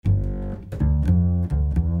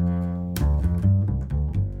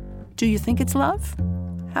Do you think it's love?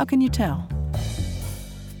 How can you tell?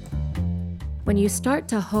 When you start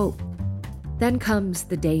to hope, then comes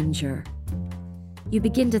the danger. You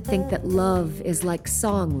begin to think that love is like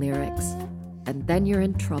song lyrics, and then you're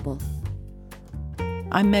in trouble.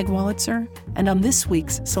 I'm Meg Wolitzer, and on this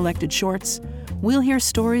week's Selected Shorts, we'll hear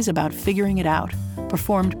stories about figuring it out,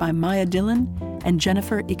 performed by Mia Dillon and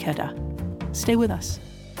Jennifer Ikeda. Stay with us.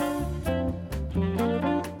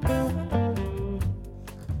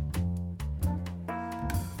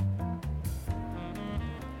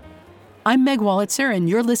 I'm Meg Wolitzer, and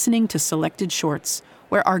you're listening to Selected Shorts,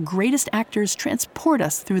 where our greatest actors transport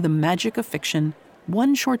us through the magic of fiction,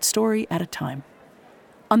 one short story at a time.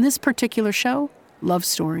 On this particular show, love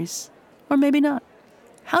stories. Or maybe not.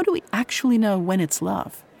 How do we actually know when it's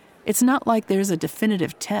love? It's not like there's a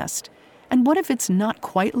definitive test. And what if it's not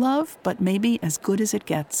quite love, but maybe as good as it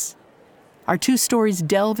gets? Our two stories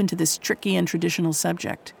delve into this tricky and traditional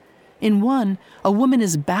subject. In one, a woman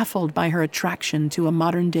is baffled by her attraction to a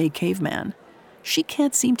modern-day caveman. She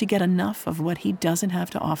can't seem to get enough of what he doesn't have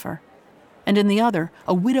to offer. And in the other,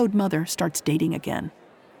 a widowed mother starts dating again.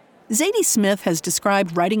 Zadie Smith has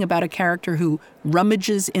described writing about a character who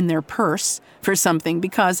rummages in their purse for something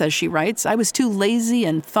because, as she writes, I was too lazy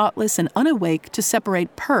and thoughtless and unawake to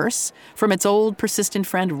separate purse from its old persistent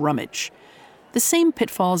friend rummage. The same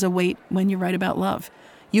pitfalls await when you write about love.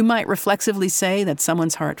 You might reflexively say that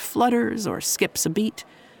someone's heart flutters or skips a beat,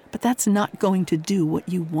 but that's not going to do what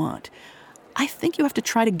you want. I think you have to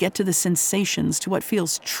try to get to the sensations, to what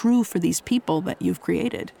feels true for these people that you've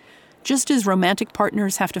created. Just as romantic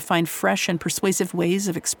partners have to find fresh and persuasive ways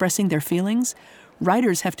of expressing their feelings,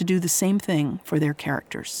 writers have to do the same thing for their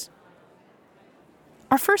characters.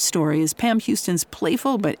 Our first story is Pam Houston's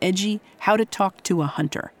playful but edgy How to Talk to a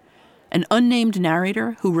Hunter. An unnamed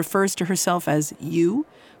narrator who refers to herself as you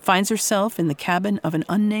finds herself in the cabin of an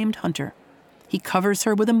unnamed hunter. He covers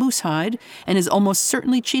her with a moose hide and is almost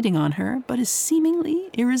certainly cheating on her, but is seemingly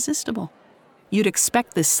irresistible. You'd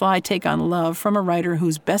expect this sly take on love from a writer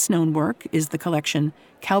whose best-known work is the collection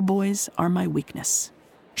Cowboys Are My Weakness.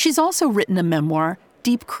 She's also written a memoir,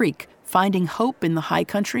 Deep Creek, Finding Hope in the High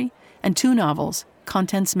Country, and two novels,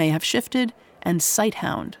 Contents May Have Shifted and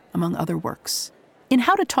Sighthound, among other works. In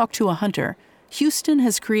How to Talk to a Hunter, Houston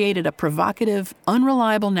has created a provocative,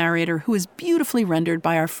 unreliable narrator who is beautifully rendered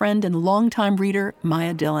by our friend and longtime reader,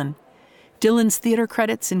 Mia Dillon. Dillon's theater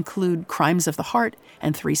credits include Crimes of the Heart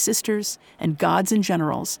and Three Sisters and Gods and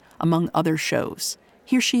Generals, among other shows.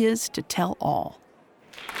 Here she is to tell all.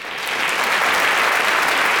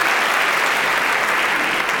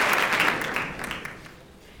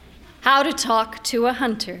 How to Talk to a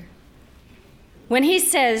Hunter. When he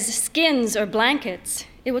says skins or blankets,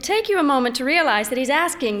 it will take you a moment to realize that he's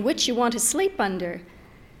asking which you want to sleep under.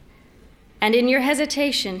 And in your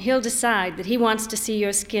hesitation, he'll decide that he wants to see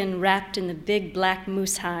your skin wrapped in the big black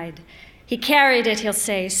moose hide. He carried it, he'll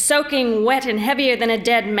say, soaking wet and heavier than a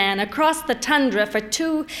dead man, across the tundra for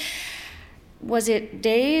 2, was it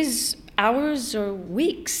days, hours, or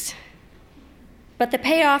weeks? But the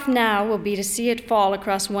payoff now will be to see it fall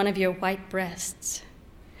across one of your white breasts.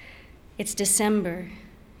 It's December,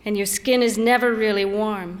 and your skin is never really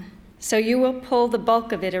warm, so you will pull the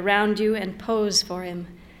bulk of it around you and pose for him.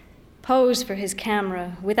 Pose for his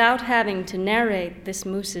camera without having to narrate this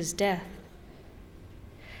moose's death.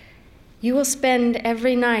 You will spend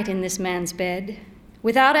every night in this man's bed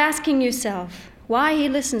without asking yourself why he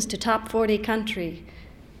listens to top 40 country,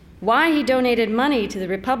 why he donated money to the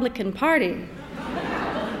Republican Party,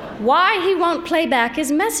 why he won't play back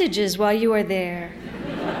his messages while you are there.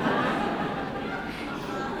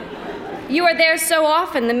 You are there so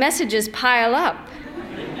often the messages pile up.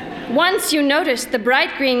 Once you notice the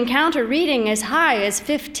bright green counter reading as high as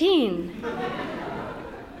 15.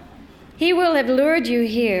 He will have lured you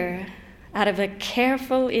here out of a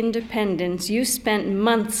careful independence you spent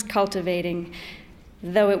months cultivating,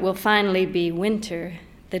 though it will finally be winter,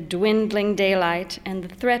 the dwindling daylight, and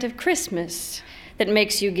the threat of Christmas that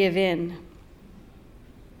makes you give in.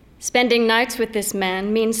 Spending nights with this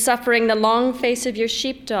man means suffering the long face of your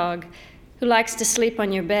sheepdog, who likes to sleep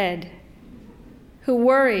on your bed, who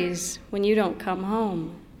worries when you don't come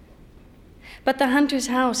home. But the hunter's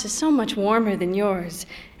house is so much warmer than yours,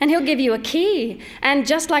 and he'll give you a key, and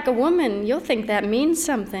just like a woman, you'll think that means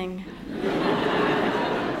something.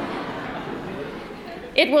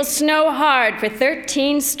 It will snow hard for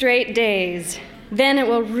 13 straight days. Then it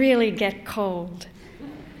will really get cold.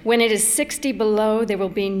 When it is 60 below, there will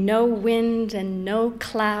be no wind and no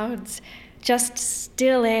clouds, just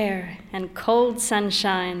still air and cold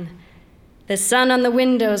sunshine. The sun on the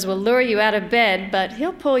windows will lure you out of bed, but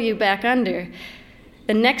he'll pull you back under.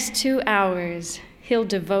 The next 2 hours he'll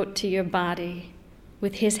devote to your body.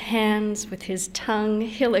 With his hands, with his tongue,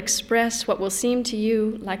 he'll express what will seem to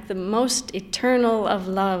you like the most eternal of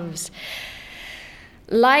loves.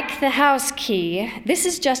 Like the house key, this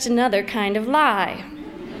is just another kind of lie.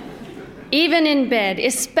 Even in bed,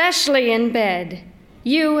 especially in bed,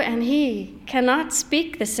 you and he cannot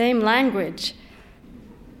speak the same language.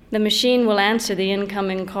 The machine will answer the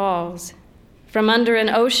incoming calls. From under an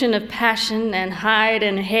ocean of passion and hide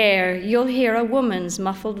and hair, you'll hear a woman's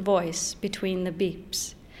muffled voice between the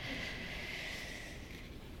beeps.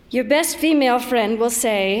 Your best female friend will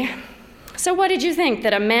say, "So what did you think,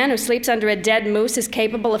 that a man who sleeps under a dead moose is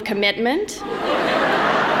capable of commitment?"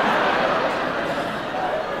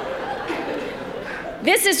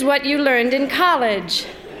 This is what you learned in college.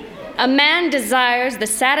 A man desires the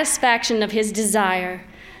satisfaction of his desire.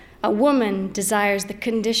 A woman desires the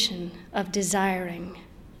condition of desiring.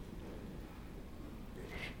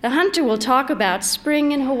 The hunter will talk about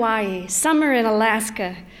spring in Hawaii, summer in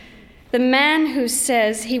Alaska. The man who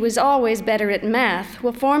says he was always better at math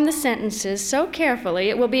will form the sentences so carefully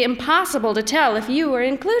it will be impossible to tell if you are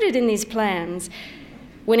included in these plans.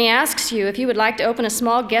 When he asks you if you would like to open a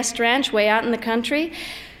small guest ranch way out in the country,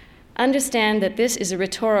 understand that this is a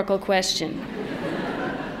rhetorical question.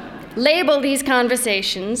 Label these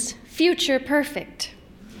conversations future perfect,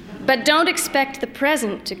 but don't expect the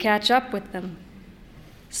present to catch up with them.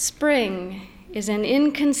 Spring is an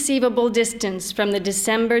inconceivable distance from the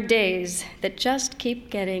December days that just keep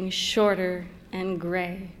getting shorter and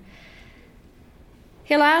gray.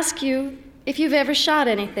 He'll ask you if you've ever shot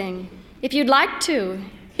anything, if you'd like to,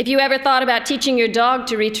 if you ever thought about teaching your dog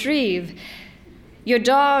to retrieve. Your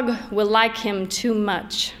dog will like him too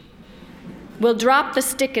much. Will drop the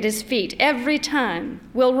stick at his feet every time.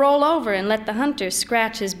 Will roll over and let the hunter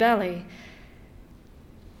scratch his belly.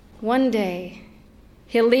 One day,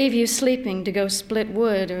 he'll leave you sleeping to go split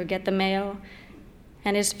wood or get the mail,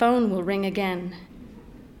 and his phone will ring again.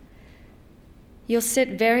 You'll sit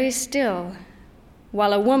very still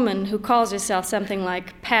while a woman who calls herself something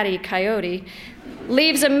like Patty Coyote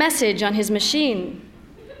leaves a message on his machine.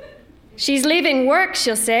 She's leaving work,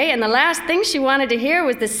 she'll say, and the last thing she wanted to hear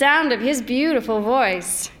was the sound of his beautiful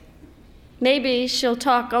voice. Maybe she'll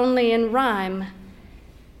talk only in rhyme.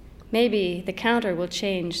 Maybe the counter will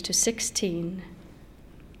change to 16.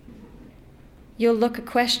 You'll look a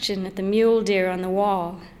question at the mule deer on the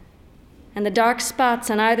wall, and the dark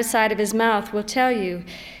spots on either side of his mouth will tell you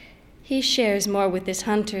he shares more with this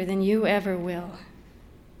hunter than you ever will.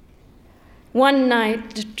 One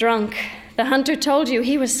night, drunk, the hunter told you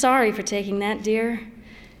he was sorry for taking that deer,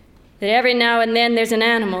 that every now and then there's an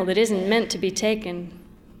animal that isn't meant to be taken,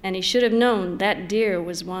 and he should have known that deer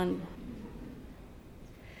was one.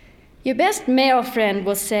 Your best male friend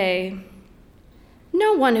will say,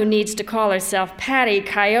 "No one who needs to call herself Patty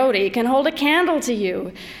Coyote can hold a candle to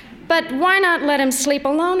you, but why not let him sleep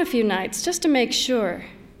alone a few nights just to make sure?"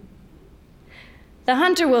 The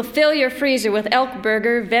hunter will fill your freezer with elk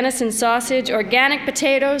burger, venison sausage, organic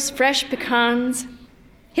potatoes, fresh pecans.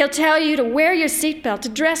 He'll tell you to wear your seatbelt, to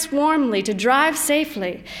dress warmly, to drive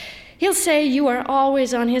safely. He'll say you are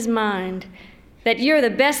always on his mind, that you're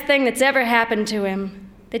the best thing that's ever happened to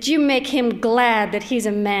him, that you make him glad that he's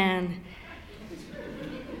a man.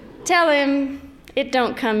 Tell him it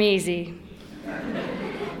don't come easy.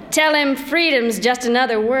 Tell him freedom's just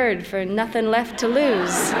another word for nothing left to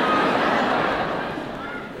lose.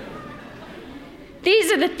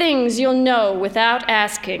 These are the things you'll know without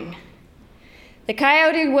asking. The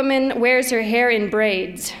coyote woman wears her hair in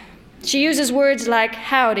braids. She uses words like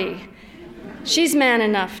howdy. She's man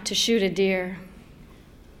enough to shoot a deer.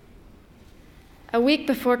 A week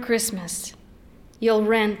before Christmas, you'll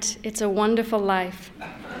rent It's a Wonderful Life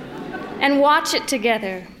and watch it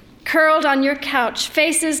together, curled on your couch,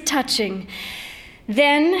 faces touching.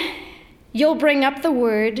 Then you'll bring up the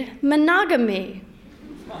word monogamy.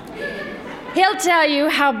 He'll tell you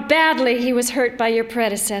how badly he was hurt by your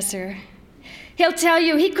predecessor. He'll tell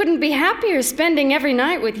you he couldn't be happier spending every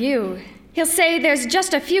night with you. He'll say there's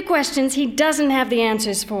just a few questions he doesn't have the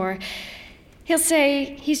answers for. He'll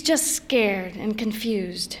say he's just scared and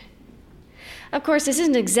confused. Of course, this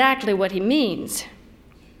isn't exactly what he means.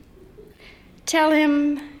 Tell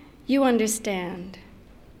him you understand.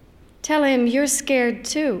 Tell him you're scared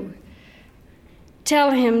too.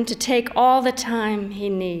 Tell him to take all the time he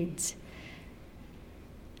needs.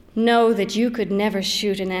 Know that you could never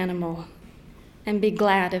shoot an animal, and be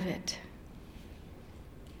glad of it.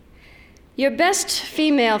 Your best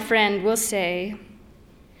female friend will say,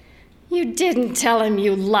 "You didn't tell him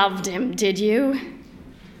you loved him, did you?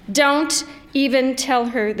 Don't even tell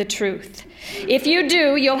her the truth. If you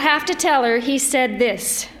do, you'll have to tell her he said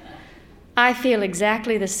this. I feel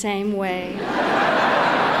exactly the same way.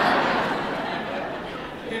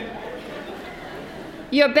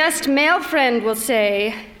 Your best male friend will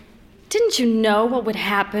say, didn't you know what would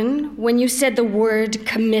happen when you said the word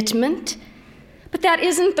commitment? But that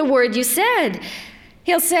isn't the word you said.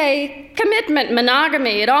 He'll say, commitment,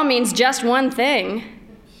 monogamy, it all means just one thing.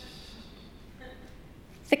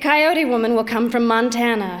 The coyote woman will come from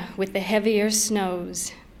Montana with the heavier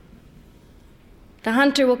snows. The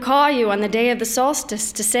hunter will call you on the day of the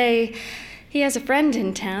solstice to say he has a friend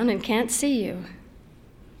in town and can't see you.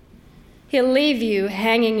 He'll leave you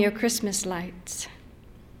hanging your Christmas lights.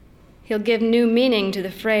 He'll give new meaning to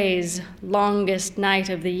the phrase, longest night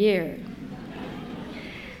of the year.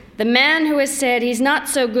 The man who has said he's not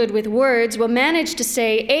so good with words will manage to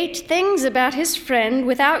say 8 things about his friend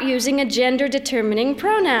without using a gender-determining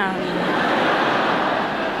pronoun.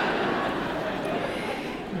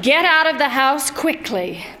 Get out of the house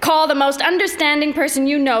quickly. Call the most understanding person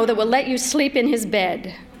you know that will let you sleep in his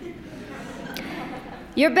bed.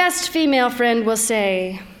 Your best female friend will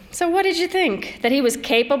say, so what did you think? That he was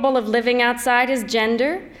capable of living outside his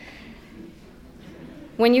gender?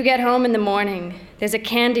 When you get home in the morning, there's a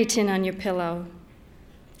candy tin on your pillow.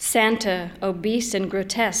 Santa, obese and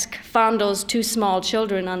grotesque, fondles 2 small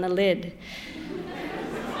children on the lid.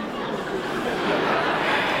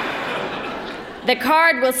 The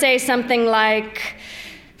card will say something like,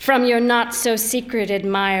 from your not-so-secret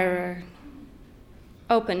admirer.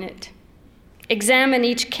 Open it. Examine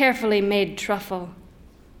each carefully made truffle.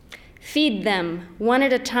 Feed them, one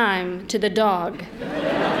at a time, to the dog.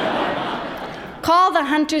 Call the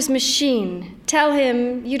hunter's machine. Tell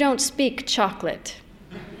him you don't speak chocolate.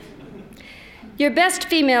 Your best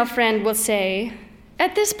female friend will say,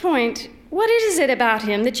 at this point, what is it about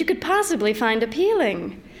him that you could possibly find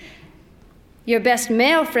appealing? Your best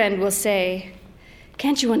male friend will say,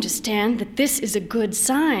 can't you understand that this is a good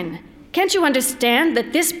sign? Can't you understand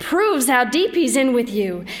that this proves how deep he's in with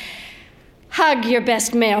you? Hug your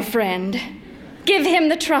best male friend. Give him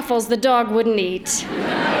the truffles the dog wouldn't eat.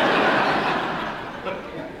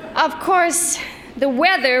 Of course, the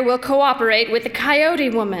weather will cooperate with the coyote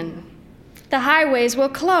woman. The highways will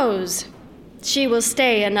close. She will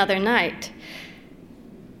stay another night.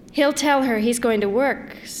 He'll tell her he's going to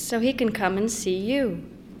work so he can come and see you.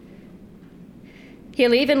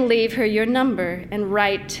 He'll even leave her your number and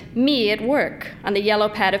write "me at work" on the yellow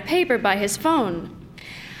pad of paper by his phone.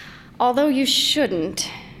 Although you shouldn't,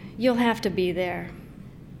 you'll have to be there.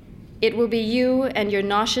 It will be you and your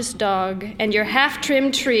nauseous dog and your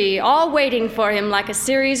half-trimmed tree all waiting for him like a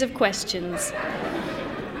series of questions.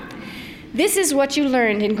 This is what you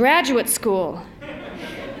learned in graduate school.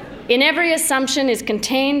 In every assumption is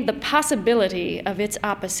contained the possibility of its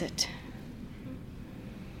opposite.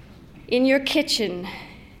 In your kitchen,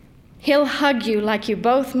 he'll hug you like you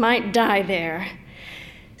both might die there.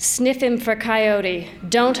 Sniff him for coyote.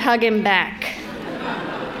 Don't hug him back.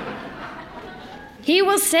 He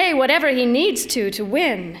will say whatever he needs to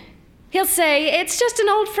win. He'll say, it's just an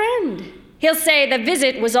old friend. He'll say the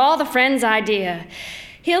visit was all the friend's idea.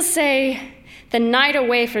 He'll say the night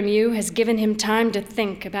away from you has given him time to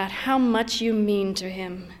think about how much you mean to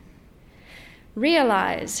him.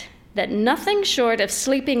 Realize that nothing short of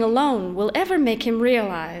sleeping alone will ever make him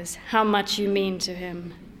realize how much you mean to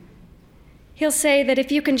him. He'll say that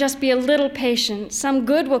if you can just be a little patient, some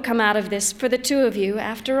good will come out of this for the 2 of you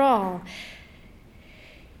after all.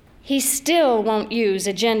 He still won't use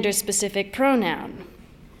a gender-specific pronoun.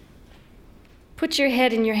 Put your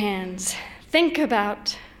head in your hands. Think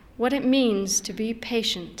about what it means to be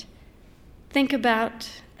patient. Think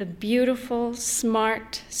about the beautiful,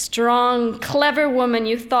 smart, strong, clever woman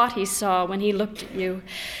you thought he saw when he looked at you.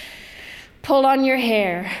 Pull on your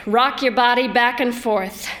hair, rock your body back and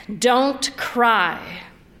forth. Don't cry.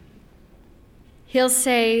 He'll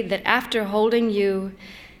say that after holding you,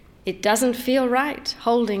 it doesn't feel right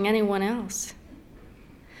holding anyone else.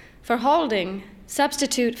 For holding,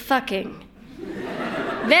 substitute fucking.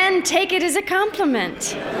 Then take it as a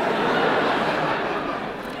compliment.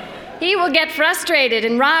 He will get frustrated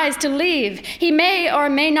and rise to leave. He may or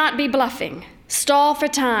may not be bluffing. Stall for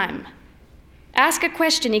time. Ask a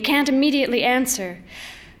question he can't immediately answer.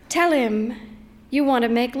 Tell him you want to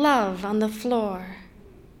make love on the floor.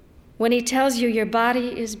 When he tells you your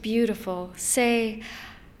body is beautiful, say,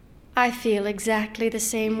 I feel exactly the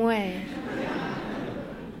same way.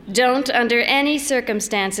 Don't, under any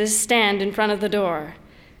circumstances, stand in front of the door.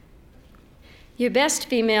 Your best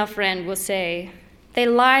female friend will say, they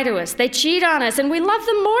lie to us, they cheat on us, and we love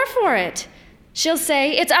them more for it. She'll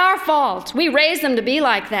say, "It's our fault. We raised them to be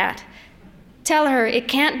like that." Tell her, "It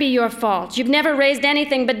can't be your fault. You've never raised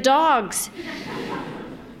anything but dogs."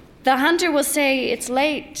 The hunter will say, "It's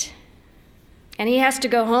late," and he has to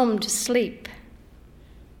go home to sleep.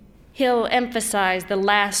 He'll emphasize the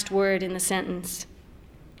last word in the sentence.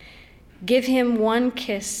 Give him one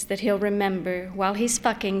kiss that he'll remember while he's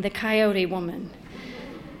fucking the coyote woman.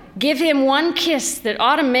 Give him one kiss that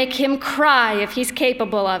ought to make him cry if he's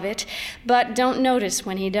capable of it, but don't notice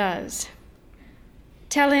when he does.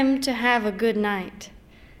 Tell him to have a good night.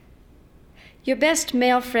 Your best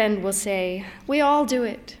male friend will say, "We all do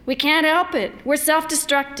it. We can't help it. We're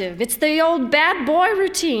self-destructive. It's the old bad boy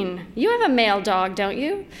routine. You have a male dog, don't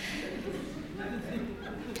you?"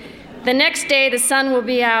 The next day, the sun will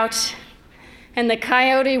be out, and the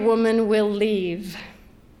coyote woman will leave.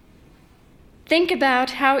 Think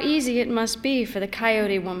about how easy it must be for the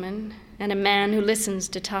coyote woman and a man who listens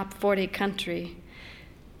to Top 40 country.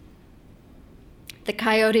 The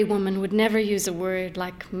coyote woman would never use a word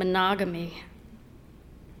like monogamy.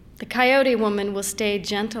 The coyote woman will stay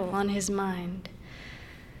gentle on his mind.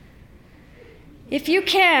 If you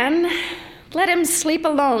can, let him sleep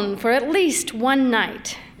alone for at least one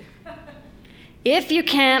night. If you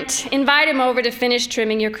can't, invite him over to finish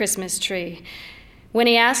trimming your Christmas tree. When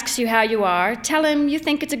he asks you how you are, tell him you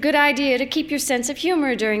think it's a good idea to keep your sense of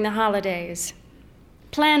humor during the holidays.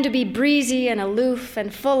 Plan to be breezy and aloof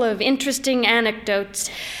and full of interesting anecdotes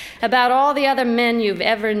about all the other men you've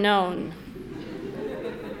ever known.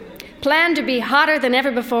 Plan to be hotter than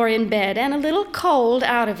ever before in bed and a little cold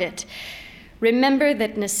out of it. Remember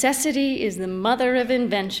that necessity is the mother of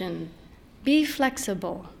invention. Be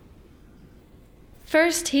flexible.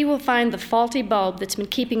 First, he will find the faulty bulb that's been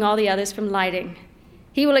keeping all the others from lighting.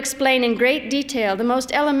 He will explain in great detail the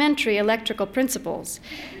most elementary electrical principles.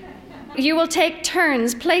 You will take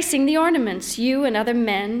turns placing the ornaments you and other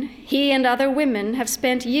men, he and other women have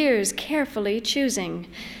spent years carefully choosing.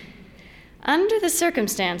 Under the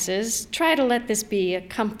circumstances, try to let this be a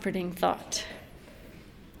comforting thought.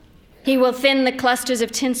 He will thin the clusters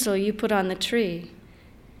of tinsel you put on the tree.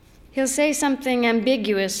 He'll say something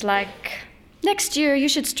ambiguous like, "Next year you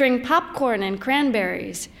should string popcorn and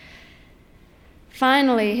cranberries."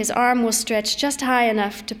 Finally, his arm will stretch just high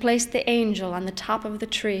enough to place the angel on the top of the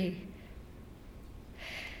tree.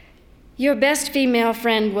 Your best female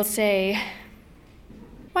friend will say,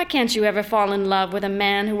 "Why can't you ever fall in love with a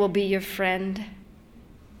man who will be your friend?"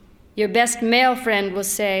 Your best male friend will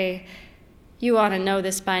say, "You ought to know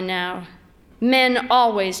this by now. Men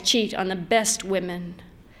always cheat on the best women."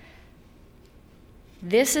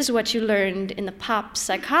 This is what you learned in the pop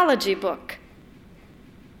psychology book.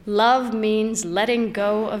 Love means letting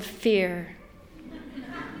go of fear.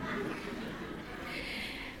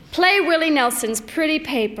 Play Willie Nelson's Pretty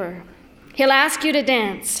Paper. He'll ask you to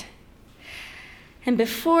dance. And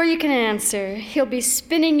before you can answer, he'll be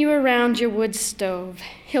spinning you around your wood stove.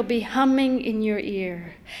 He'll be humming in your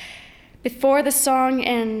ear. Before the song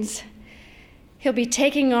ends, he'll be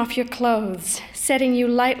taking off your clothes, setting you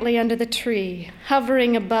lightly under the tree,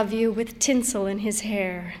 hovering above you with tinsel in his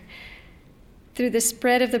hair. Through the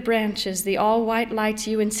spread of the branches, the all-white lights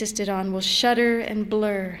you insisted on will shudder and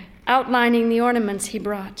blur, outlining the ornaments he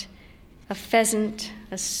brought. A pheasant,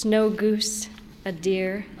 a snow goose, a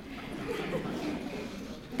deer.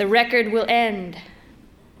 The record will end.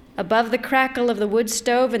 Above the crackle of the wood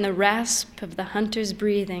stove and the rasp of the hunter's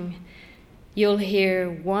breathing, you'll hear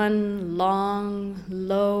one long,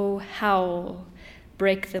 low howl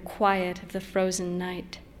break the quiet of the frozen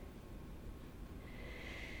night.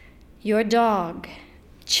 Your dog,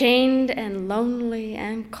 chained and lonely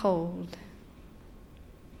and cold.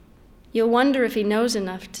 You'll wonder if he knows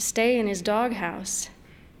enough to stay in his doghouse.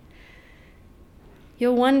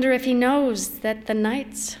 You'll wonder if he knows that the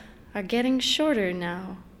nights are getting shorter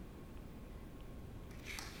now.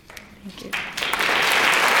 Thank you.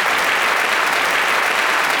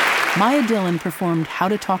 Mia Dillon performed How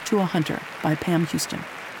to Talk to a Hunter by Pam Houston.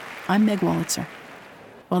 I'm Meg Wolitzer.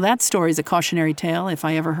 Well, that story's a cautionary tale if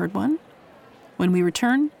I ever heard one. When we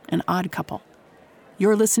return, an odd couple.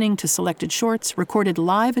 You're listening to Selected Shorts recorded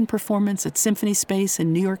live in performance at Symphony Space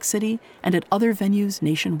in New York City and at other venues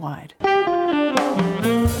nationwide.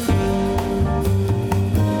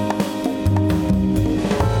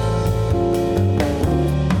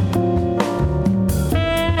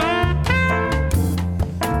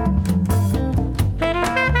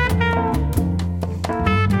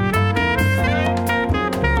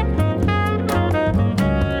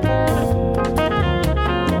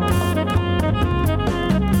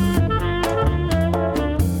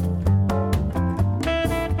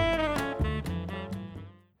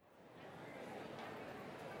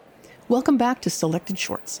 Welcome back to Selected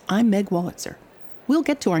Shorts. I'm Meg Wolitzer. We'll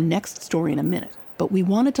get to our next story in a minute, but we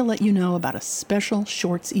wanted to let you know about a special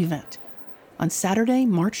shorts event. On Saturday,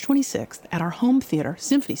 March 26th, at our home theater,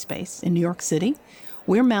 Symphony Space in New York City,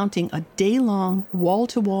 we're mounting a day-long,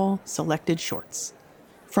 wall-to-wall Selected Shorts.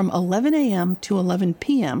 From 11 a.m. to 11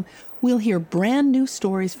 p.m., we'll hear brand new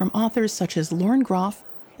stories from authors such as Lauren Groff,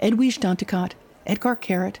 Edwige Danticat, Edgar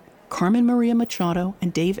Carrot, Carmen Maria Machado,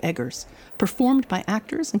 and Dave Eggers, performed by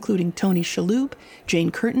actors including Tony Shalhoub,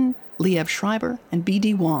 Jane Curtin, Liev Schreiber, and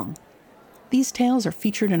B.D. Wong. These tales are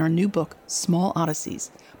featured in our new book, Small Odysseys,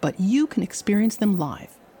 but you can experience them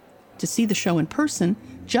live. To see the show in person,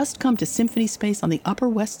 just come to Symphony Space on the Upper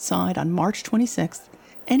West Side on March 26th,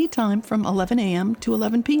 anytime from 11 a.m. to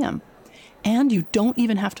 11 p.m. And you don't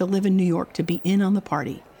even have to live in New York to be in on the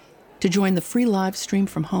party. To join the free live stream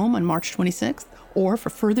from home on March 26th, or for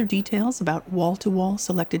further details about wall-to-wall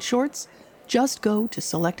Selected Shorts, just go to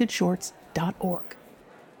selectedshorts.org.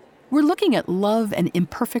 We're looking at love and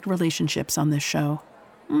imperfect relationships on this show.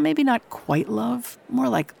 Maybe not quite love, more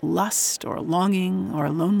like lust or longing or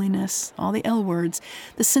loneliness, all the L words,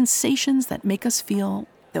 the sensations that make us feel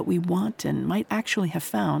that we want and might actually have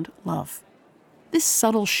found love. This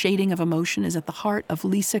subtle shading of emotion is at the heart of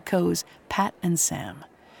Lisa Ko's Pat and Sam.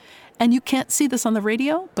 And you can't see this on the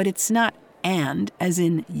radio, but it's not and, as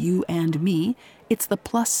in you and me, it's the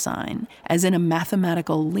plus sign, as in a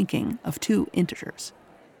mathematical linking of two integers.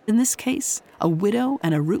 In this case, a widow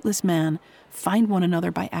and a rootless man find one another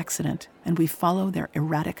by accident, and we follow their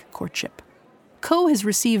erratic courtship. Ko has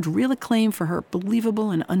received real acclaim for her believable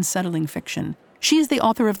and unsettling fiction. She is the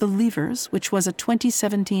author of The Leavers, which was a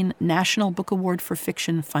 2017 National Book Award for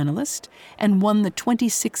Fiction finalist, and won the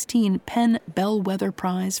 2016 PEN Bellwether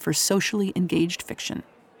Prize for Socially Engaged Fiction.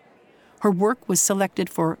 Her work was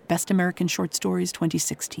selected for Best American Short Stories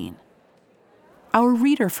 2016. Our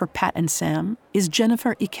reader for Pat and Sam is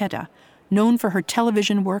Jennifer Ikeda, known for her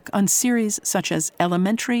television work on series such as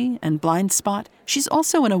Elementary and Blind Spot. She's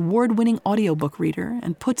also an award-winning audiobook reader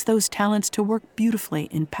and puts those talents to work beautifully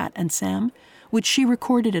in Pat and Sam, which she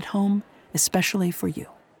recorded at home especially for you.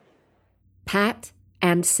 Pat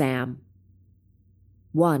and Sam.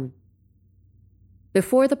 1.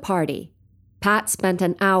 Before the party, Pat spent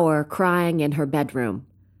an hour crying in her bedroom,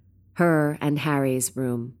 her and Harry's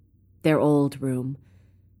room, their old room,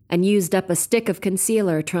 and used up a stick of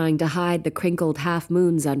concealer trying to hide the crinkled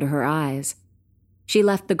half-moons under her eyes. She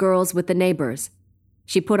left the girls with the neighbors.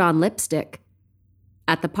 She put on lipstick.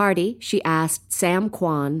 At the party, she asked Sam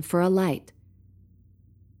Kwan for a light.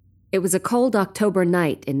 It was a cold October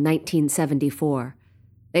night in 1974.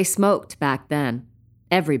 They smoked back then.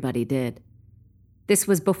 Everybody did. This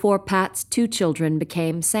was before Pat's 2 children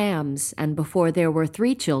became Sam's, and before there were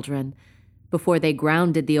 3 children, before they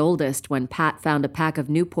grounded the oldest when Pat found a pack of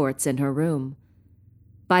Newports in her room.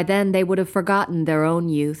 By then, they would have forgotten their own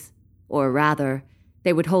youth, or rather,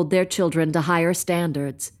 they would hold their children to higher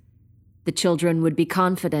standards. The children would be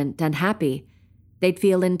confident and happy. They'd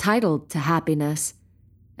feel entitled to happiness,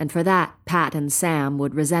 and for that, Pat and Sam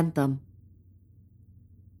would resent them.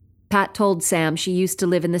 Pat told Sam she used to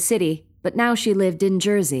live in the city, but now she lived in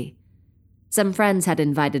Jersey. Some friends had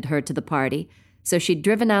invited her to the party, so she'd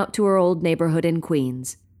driven out to her old neighborhood in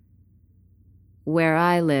Queens. "Where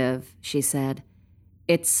I live," she said,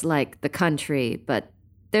 "it's like the country, but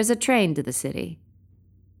there's a train to the city."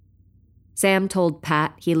 Sam told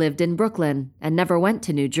Pat he lived in Brooklyn and never went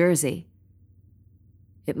to New Jersey.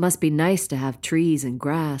 It must be nice to have trees and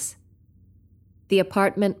grass. The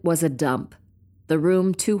apartment was a dump, the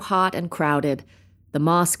room too hot and crowded, the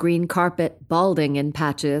moss-green carpet balding in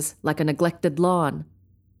patches like a neglected lawn.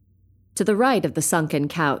 To the right of the sunken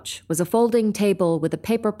couch was a folding table with a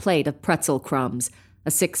paper plate of pretzel crumbs, a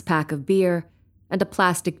 6-pack of beer, and a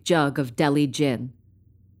plastic jug of deli gin.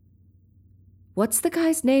 "What's the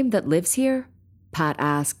guy's name that lives here?" Pat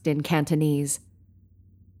asked in Cantonese.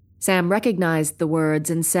 Sam recognized the words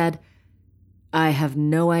and said, "I have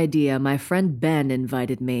no idea. My friend Ben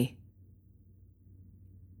invited me."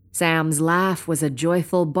 Sam's laugh was a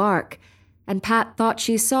joyful bark, and Pat thought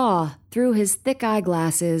she saw, through his thick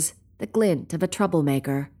eyeglasses, the glint of a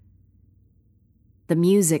troublemaker. The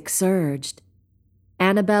music surged.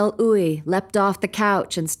 Annabelle Uy leapt off the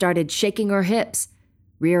couch and started shaking her hips,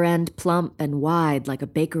 rear end plump and wide like a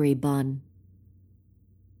bakery bun.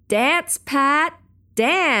 "Dance, Pat!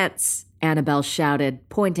 Dance!" Annabelle shouted,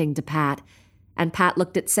 pointing to Pat, and Pat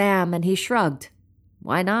looked at Sam and he shrugged.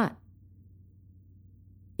 Why not?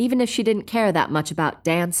 Even if she didn't care that much about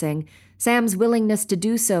dancing, Sam's willingness to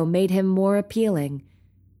do so made him more appealing.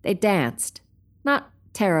 They danced. Not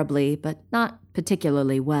terribly, but not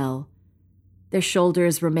particularly well. Their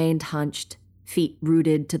shoulders remained hunched, feet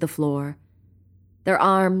rooted to the floor. Their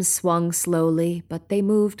arms swung slowly, but they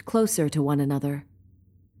moved closer to one another.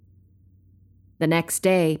 The next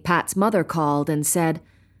day, Pat's mother called and said,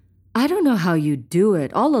 "I don't know how you do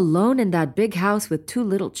it, all alone in that big house with 2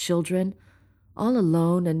 little children. All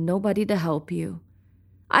alone and nobody to help you.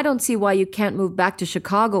 I don't see why you can't move back to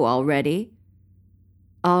Chicago already."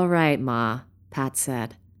 "All right, Ma," Pat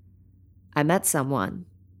said. "I met someone."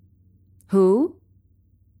 "Who?"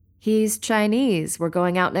 "He's Chinese. We're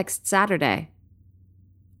going out next Saturday."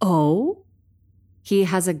 "Oh?" "He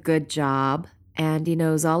has a good job, and he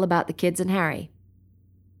knows all about the kids and Harry."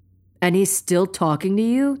 "And he's still talking to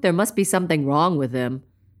you? There must be something wrong with him."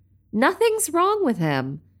 "Nothing's wrong with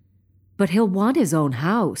him." "But he'll want his own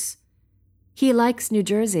house." "He likes New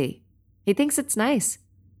Jersey. He thinks it's nice."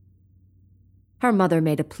 Her mother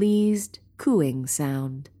made a pleased, cooing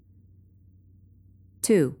sound.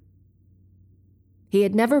 2. He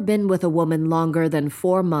had never been with a woman longer than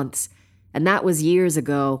 4 months, and that was years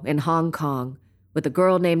ago in Hong Kong, with a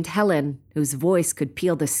girl named Helen whose voice could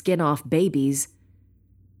peel the skin off babies.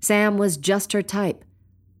 Sam was just her type,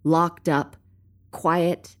 locked up,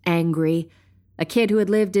 quiet, angry, a kid who had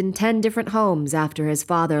lived in 10 different homes after his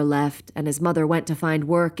father left and his mother went to find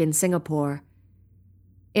work in Singapore.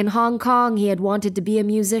 In Hong Kong, he had wanted to be a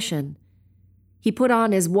musician. He put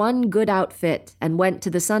on his one good outfit and went to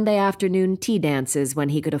the Sunday afternoon tea dances when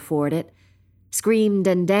he could afford it, screamed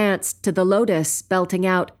and danced to the Lotus, belting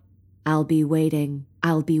out, "I'll be waiting,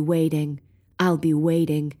 I'll be waiting, I'll be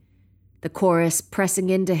waiting," the chorus pressing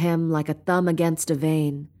into him like a thumb against a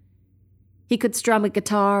vein. He could strum a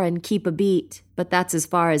guitar and keep a beat, but that's as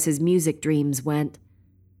far as his music dreams went.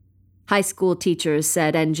 High school teachers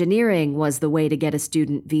said engineering was the way to get a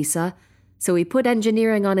student visa, so he put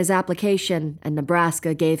engineering on his application, and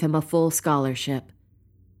Nebraska gave him a full scholarship.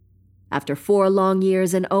 After 4 long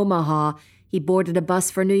years in Omaha, he boarded a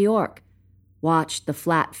bus for New York, watched the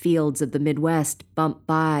flat fields of the Midwest bump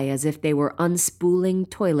by as if they were unspooling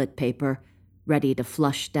toilet paper, ready to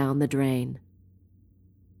flush down the drain.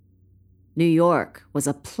 New York was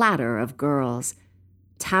a platter of girls,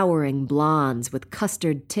 towering blondes with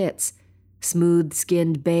custard tits,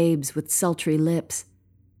 smooth-skinned babes with sultry lips.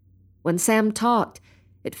 When Sam talked,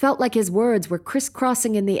 it felt like his words were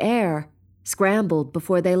crisscrossing in the air, scrambled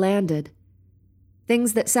before they landed.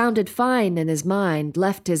 Things that sounded fine in his mind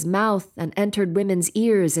left his mouth and entered women's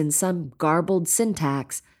ears in some garbled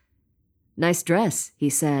syntax. "Nice dress," he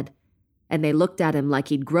said, and they looked at him like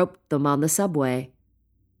he'd groped them on the subway.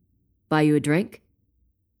 "Buy you a drink?"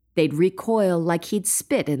 They'd recoil like he'd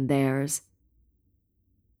spit in theirs.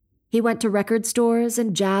 He went to record stores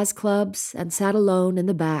and jazz clubs and sat alone in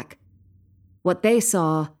the back. What they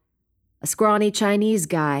saw, a scrawny Chinese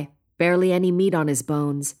guy, barely any meat on his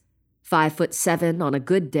bones, 5'7" on a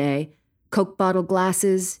good day, Coke bottle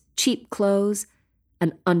glasses, cheap clothes,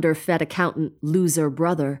 an underfed accountant loser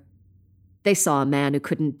brother. They saw a man who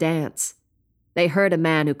couldn't dance. They heard a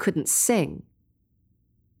man who couldn't sing.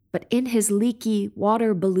 But in his leaky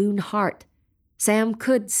water balloon heart, Sam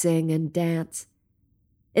could sing and dance.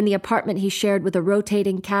 In the apartment he shared with a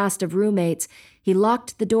rotating cast of roommates, he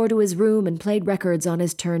locked the door to his room and played records on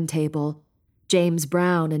his turntable. James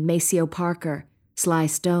Brown and Maceo Parker, Sly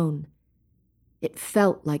Stone. It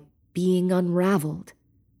felt like being unraveled.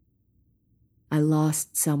 "I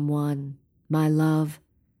lost someone, my love,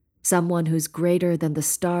 someone who's greater than the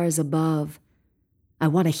stars above. I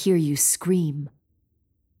want to hear you scream."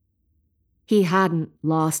 He hadn't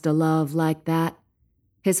lost a love like that.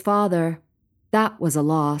 His father, that was a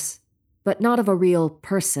loss, but not of a real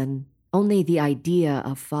person, only the idea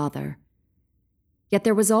of father. Yet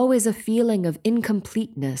there was always a feeling of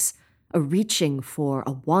incompleteness, a reaching for,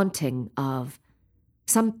 a wanting of.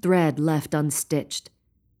 Some thread left unstitched,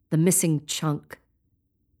 the missing chunk.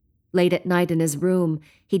 Late at night in his room,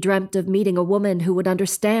 he dreamt of meeting a woman who would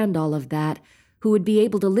understand all of that, who would be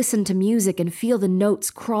able to listen to music and feel the notes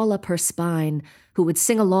crawl up her spine, who would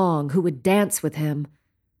sing along, who would dance with him,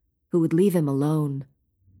 who would leave him alone.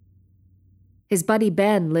 His buddy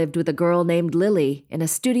Ben lived with a girl named Lily in a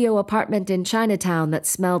studio apartment in Chinatown that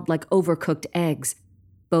smelled like overcooked eggs,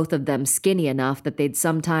 both of them skinny enough that they'd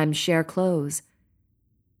sometimes share clothes.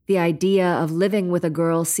 The idea of living with a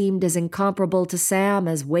girl seemed as incomparable to Sam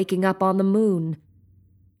as waking up on the moon.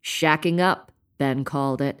 Shacking up, Ben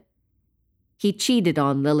called it. He cheated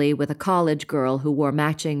on Lily with a college girl who wore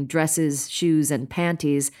matching dresses, shoes, and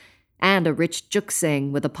panties, and a rich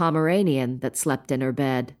juxing with a Pomeranian that slept in her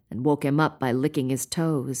bed and woke him up by licking his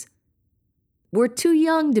toes. "We're too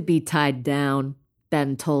young to be tied down,"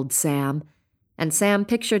 Ben told Sam, and Sam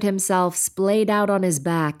pictured himself splayed out on his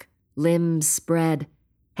back, limbs spread,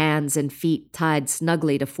 hands and feet tied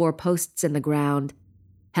snugly to 4 posts in the ground,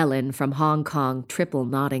 Helen from Hong Kong triple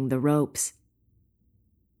knotting the ropes.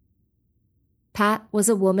 Pat was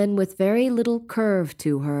a woman with very little curve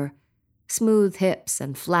to her, smooth hips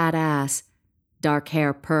and flat ass, dark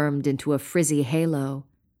hair permed into a frizzy halo.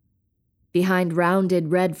 Behind rounded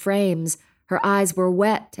red frames, her eyes were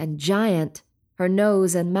wet and giant, her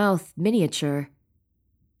nose and mouth miniature.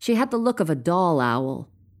 She had the look of a doll owl.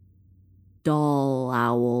 Doll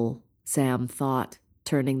owl, Sam thought,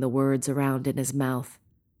 turning the words around in his mouth.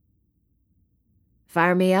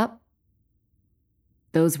 Fire me up?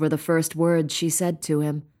 Those were the first words she said to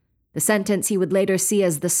him, the sentence he would later see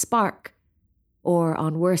as the spark, or,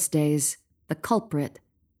 on worse days, the culprit.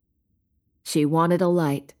 She wanted a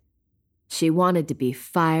light. She wanted to be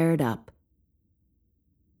fired up.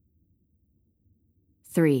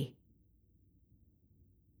 3.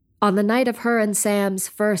 On the night of her and Sam's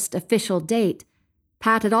first official date,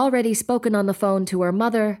 Pat had already spoken on the phone to her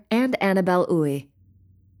mother and Annabelle Uy.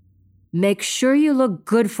 Make sure you look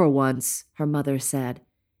good for once, her mother said.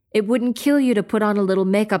 It wouldn't kill you to put on a little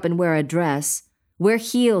makeup and wear a dress. Wear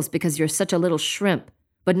heels because you're such a little shrimp,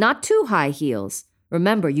 but not too high heels.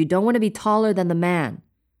 Remember, you don't want to be taller than the man.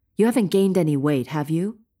 You haven't gained any weight, have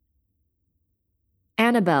you?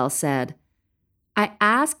 Annabelle said, I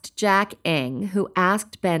asked Jack Eng, who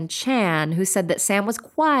asked Ben Chan, who said that Sam was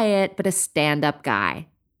quiet but a stand-up guy.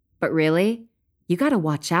 But really, you gotta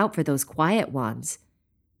watch out for those quiet ones.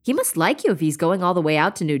 He must like you if he's going all the way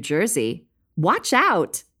out to New Jersey. Watch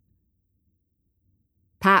out!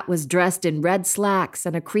 Pat was dressed in red slacks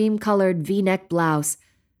and a cream-colored V-neck blouse,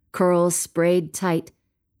 curls sprayed tight,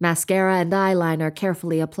 mascara and eyeliner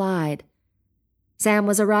carefully applied. Sam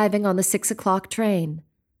was arriving on the 6 o'clock train.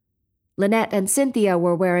 Lynette and Cynthia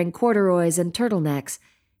were wearing corduroys and turtlenecks,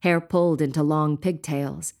 hair pulled into long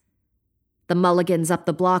pigtails. The Mulligans up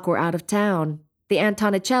the block were out of town. The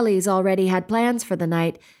Antonicellis already had plans for the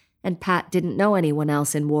night, and Pat didn't know anyone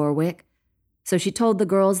else in Warwick, so she told the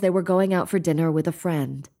girls they were going out for dinner with a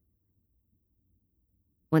friend.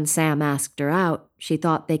 When Sam asked her out, she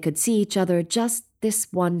thought they could see each other just this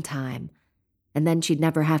one time, and then she'd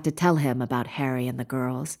never have to tell him about Harry and the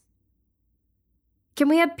girls. Can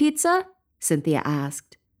we have pizza? Cynthia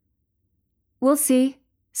asked. We'll see,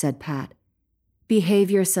 said Pat.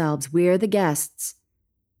 Behave yourselves, we're the guests.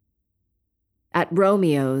 At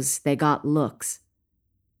Romeo's, they got looks.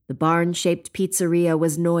 The barn-shaped pizzeria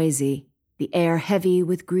was noisy, the air heavy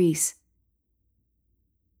with grease.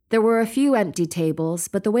 There were a few empty tables,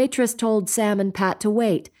 but the waitress told Sam and Pat to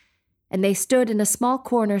wait, and they stood in a small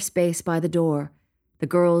corner space by the door, the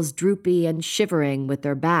girls droopy and shivering with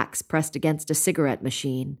their backs pressed against a cigarette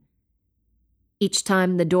machine. Each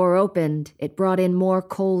time the door opened, it brought in more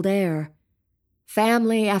cold air.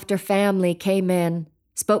 Family after family came in,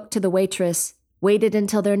 spoke to the waitress, waited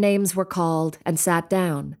until their names were called, and sat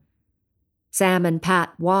down. Sam and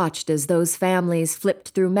Pat watched as those families flipped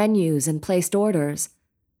through menus and placed orders.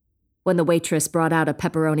 When the waitress brought out a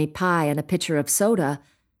pepperoni pie and a pitcher of soda,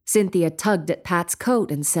 Cynthia tugged at Pat's coat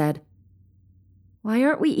and said, Why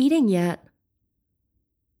aren't we eating yet?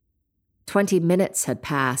 20 minutes had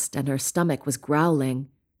passed and her stomach was growling.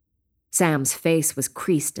 Sam's face was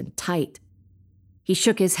creased and tight. He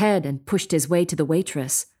shook his head and pushed his way to the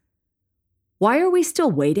waitress. Why are we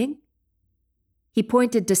still waiting? He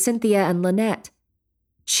pointed to Cynthia and Lynette.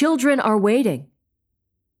 Children are waiting.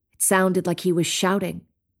 It sounded like he was shouting.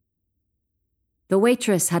 The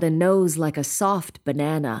waitress had a nose like a soft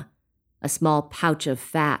banana, a small pouch of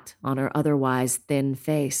fat on her otherwise thin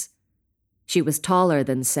face. She was taller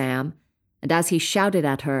than Sam, and as he shouted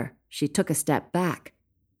at her, she took a step back.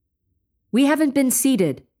 We haven't been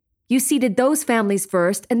seated. You seated those families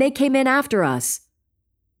first, and they came in after us.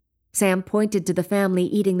 Sam pointed to the family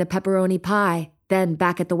eating the pepperoni pie, then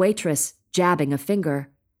back at the waitress, jabbing a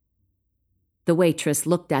finger. The waitress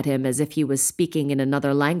looked at him as if he was speaking in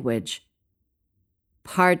another language.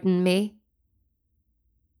 Pardon me?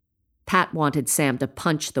 Pat wanted Sam to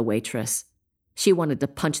punch the waitress. She wanted to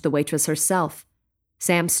punch the waitress herself.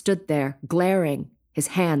 Sam stood there, glaring, his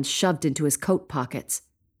hands shoved into his coat pockets.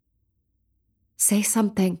 Say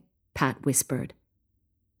something, Pat whispered.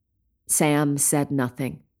 Sam said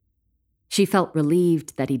nothing. She felt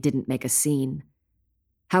relieved that he didn't make a scene.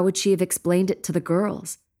 How would she have explained it to the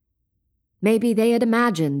girls? Maybe they had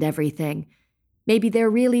imagined everything. Maybe there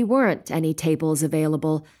really weren't any tables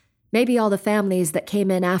available. Maybe all the families that came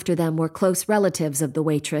in after them were close relatives of the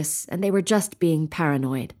waitress, and they were just being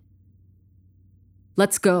paranoid.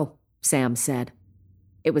 Let's go, Sam said.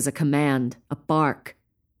 It was a command, a bark.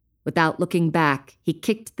 Without looking back, he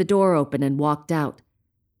kicked the door open and walked out.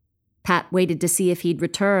 Pat waited to see if he'd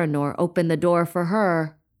return or open the door for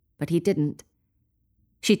her, but he didn't.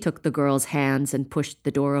 She took the girl's hands and pushed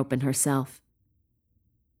the door open herself.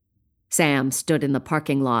 Sam stood in the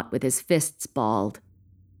parking lot with his fists balled.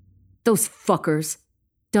 "Those fuckers!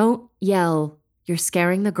 Don't yell. You're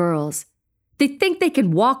scaring the girls. They think they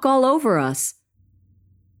can walk all over us."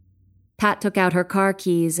 Pat took out her car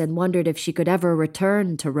keys and wondered if she could ever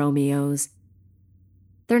return to Romeo's.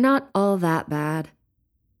 "They're not all that bad."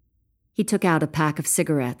 He took out a pack of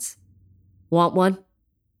cigarettes. "Want one?"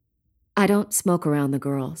 "I don't smoke around the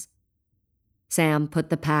girls." Sam put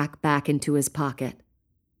the pack back into his pocket.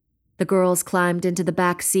 The girls climbed into the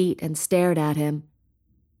back seat and stared at him.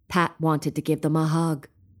 Pat wanted to give them a hug.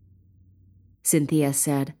 Cynthia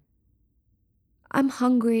said, "I'm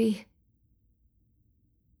hungry."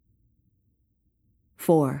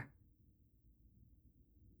 4.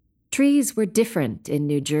 Trees were different in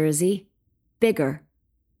New Jersey, bigger,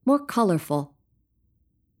 more colorful.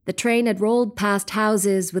 The train had rolled past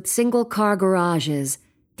houses with single-car garages,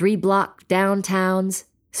 3-block downtowns,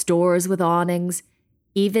 stores with awnings,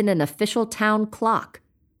 even an official town clock.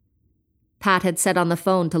 Pat had said on the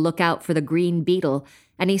phone to look out for the Green Beetle,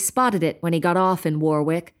 and he spotted it when he got off in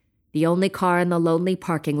Warwick, the only car in the lonely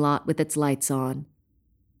parking lot with its lights on.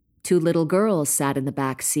 2 little girls sat in the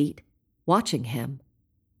back seat, watching him.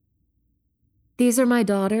 "These are my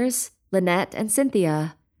daughters, Lynette and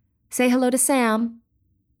Cynthia. Say hello to Sam."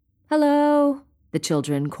 "Hello," the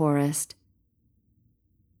children chorused.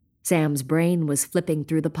 Sam's brain was flipping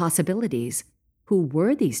through the possibilities. Who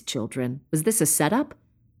were these children? Was this a setup?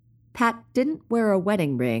 Pat didn't wear a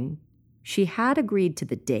wedding ring. She had agreed to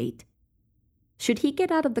the date. Should he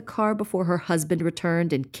get out of the car before her husband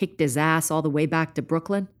returned and kicked his ass all the way back to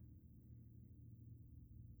Brooklyn?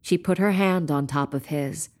 She put her hand on top of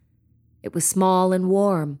his. It was small and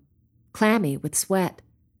warm, clammy with sweat.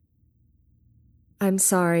 "I'm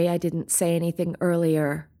sorry I didn't say anything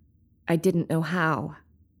earlier. I didn't know how.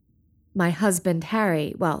 My husband,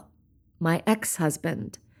 Harry, my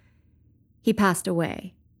ex-husband, he passed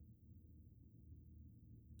away."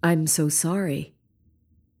 "I'm so sorry."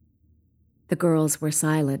 The girls were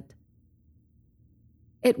silent.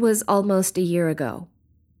 "It was almost a year ago."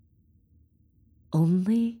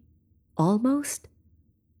 "Only? Almost?"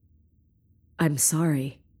 "I'm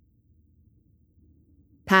sorry."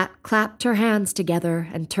 Pat clapped her hands together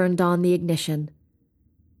and turned on the ignition.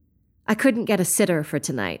 "I couldn't get a sitter for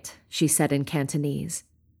tonight," she said in Cantonese.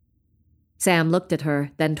 Sam looked at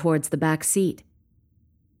her, then towards the back seat.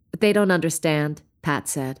 "They don't understand," Pat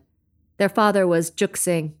said. "Their father was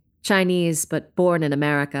Juxing, Chinese, but born in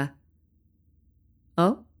America."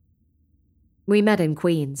 "Oh?" "We met in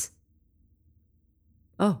Queens."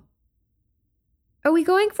 "Oh." "Are we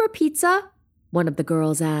going for pizza?" one of the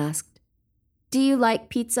girls asked. "Do you like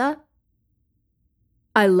pizza?"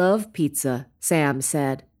 "I love pizza," Sam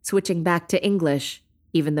said, switching back to English,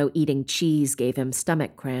 even though eating cheese gave him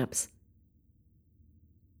stomach cramps.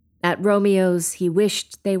 At Romeo's, he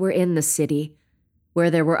wished they were in the city,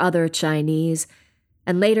 where there were other Chinese,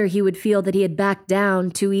 and later he would feel that he had backed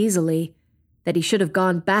down too easily, that he should have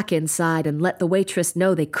gone back inside and let the waitress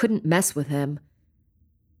know they couldn't mess with him.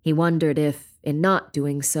 He wondered if, in not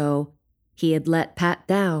doing so, he had let Pat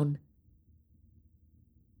down.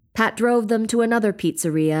 Pat drove them to another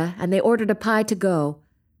pizzeria, and they ordered a pie to go,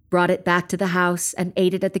 brought it back to the house, and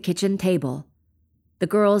ate it at the kitchen table. The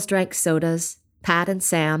girls drank sodas, Pat and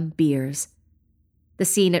Sam beers. The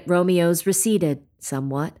scene at Romeo's receded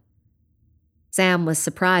somewhat. Sam was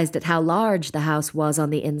surprised at how large the house was on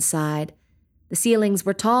the inside. The ceilings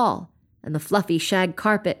were tall, and the fluffy shag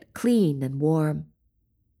carpet clean and warm.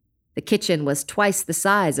 The kitchen was twice the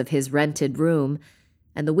size of his rented room,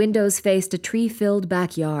 and the windows faced a tree-filled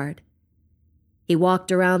backyard. He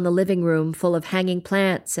walked around the living room full of hanging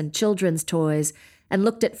plants and children's toys and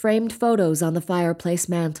looked at framed photos on the fireplace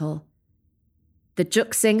mantel. The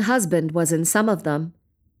Juxing husband was in some of them,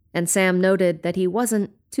 and Sam noted that he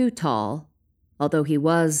wasn't too tall, although he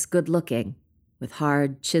was good-looking, with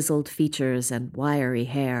hard, chiseled features and wiry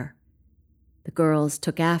hair. The girls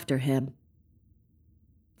took after him.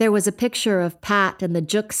 There was a picture of Pat and the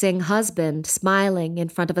Juxing husband smiling in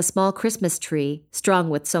front of a small Christmas tree, strung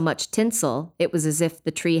with so much tinsel it was as if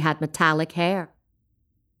the tree had metallic hair.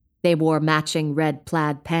 They wore matching red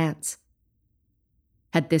plaid pants.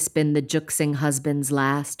 Had this been the Juxing husband's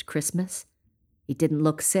last Christmas? He didn't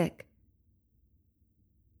look sick.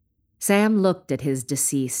 Sam looked at his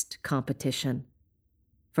deceased competition.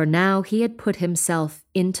 For now he had put himself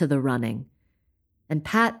into the running, and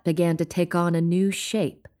Pat began to take on a new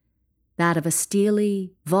shape, that of a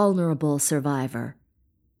steely, vulnerable survivor.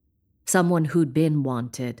 Someone who'd been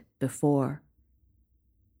wanted before.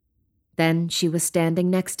 Then she was standing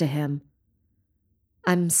next to him.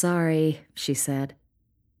 "I'm sorry," she said.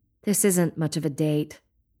 "This isn't much of a date."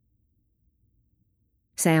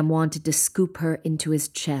 Sam wanted to scoop her into his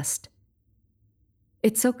chest.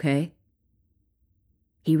 "It's okay."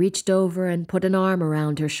 He reached over and put an arm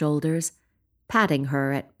around her shoulders, patting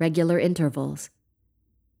her at regular intervals.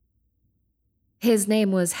 "His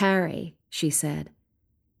name was Harry," she said,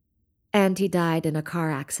 "and he died in a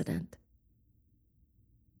car accident."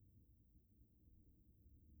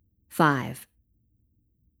 5.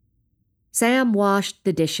 Sam washed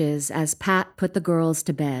the dishes as Pat put the girls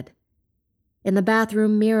to bed. In the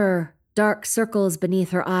bathroom mirror, dark circles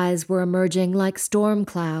beneath her eyes were emerging like storm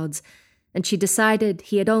clouds, and she decided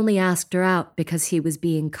he had only asked her out because he was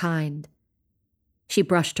being kind. She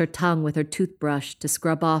brushed her tongue with her toothbrush to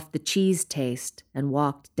scrub off the cheese taste and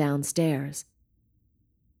walked downstairs.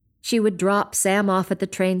 She would drop Sam off at the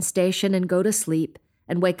train station and go to sleep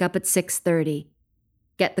and wake up at 6:30,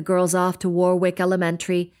 get the girls off to Warwick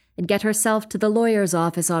Elementary, and get herself to the lawyer's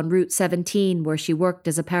office on Route 17 where she worked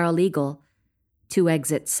as a paralegal, 2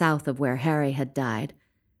 exits south of where Harry had died,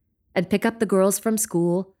 and pick up the girls from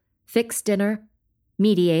school, fix dinner,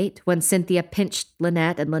 mediate when Cynthia pinched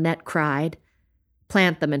Lynette and Lynette cried,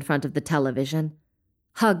 plant them in front of the television,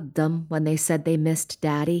 hugged them when they said they missed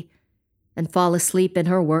Daddy, and fall asleep in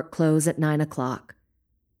her work clothes at 9 o'clock.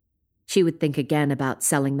 She would think again about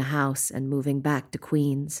selling the house and moving back to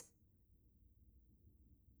Queens.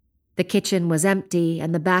 The kitchen was empty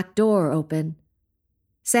and the back door open.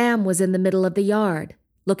 Sam was in the middle of the yard,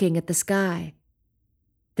 looking at the sky.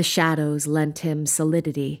 The shadows lent him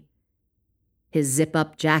solidity. His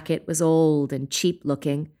zip-up jacket was old and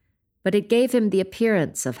cheap-looking, but it gave him the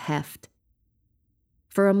appearance of heft.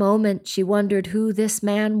 For a moment, she wondered who this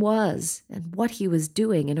man was and what he was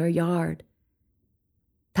doing in her yard.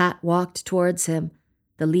 Pat walked towards him,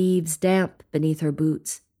 the leaves damp beneath her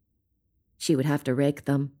boots. She would have to rake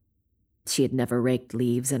them. She had never raked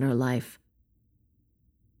leaves in her life.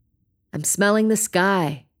 "I'm smelling the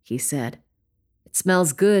sky," he said. "It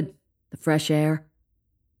smells good, the fresh air."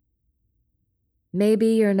 "Maybe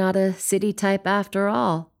you're not a city type after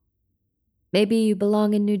all. Maybe you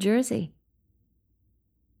belong in New Jersey."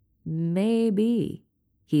 "Maybe,"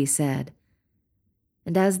 he said.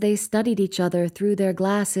 And as they studied each other through their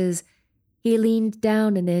glasses, he leaned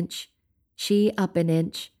down an inch, she up an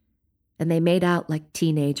inch, and they made out like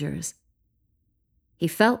teenagers. He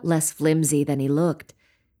felt less flimsy than he looked,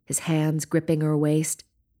 his hands gripping her waist,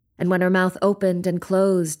 and when her mouth opened and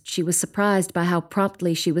closed, she was surprised by how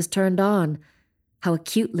promptly she was turned on, how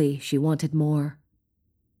acutely she wanted more.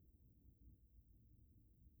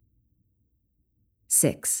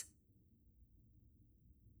 6.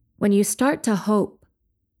 When you start to hope,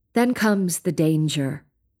 then comes the danger.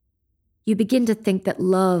 You begin to think that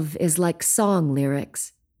love is like song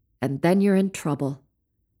lyrics, and then you're in trouble.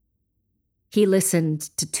 He listened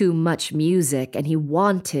to too much music, and he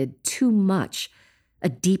wanted too much, a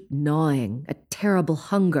deep gnawing, a terrible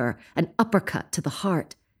hunger, an uppercut to the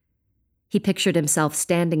heart. He pictured himself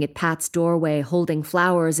standing at Pat's doorway, holding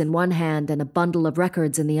flowers in one hand and a bundle of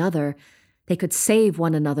records in the other. They could save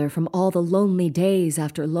one another from all the lonely days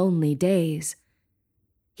after lonely days.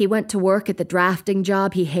 He went to work at the drafting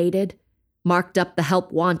job he hated, marked up the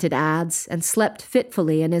help-wanted ads, and slept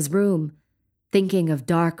fitfully in his room, thinking of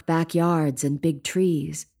dark backyards and big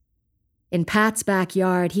trees. In Pat's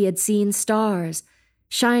backyard, he had seen stars,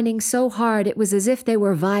 shining so hard it was as if they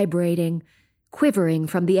were vibrating, quivering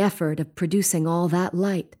from the effort of producing all that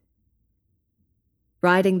light.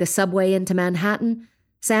 Riding the subway into Manhattan,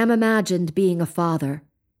 Sam imagined being a father.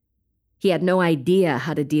 He had no idea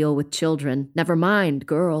how to deal with children, never mind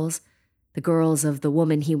girls, the girls of the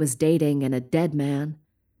woman he was dating and a dead man.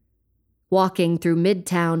 Walking through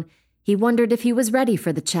Midtown, he wondered if he was ready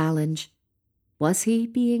for the challenge. Was he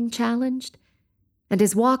being challenged? And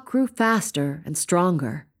his walk grew faster and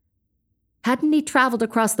stronger. Hadn't he traveled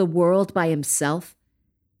across the world by himself?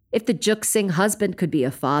 If the Juxing husband could be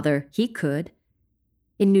a father, he could.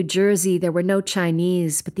 In New Jersey, there were no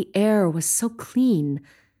Chinese, but the air was so clean,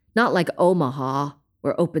 not like Omaha,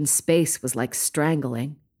 where open space was like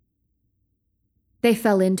strangling. They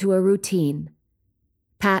fell into a routine.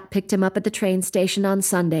 Pat picked him up at the train station on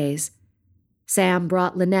Sundays. Sam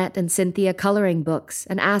brought Lynette and Cynthia coloring books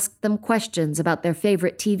and asked them questions about their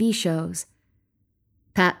favorite TV shows.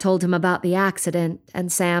 Pat told him about the accident,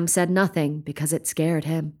 and Sam said nothing because it scared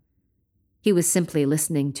him. He was simply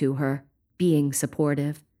listening to her, being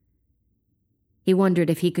supportive. He wondered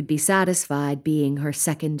if he could be satisfied being her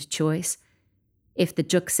second choice, if the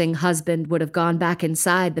Juxing husband would have gone back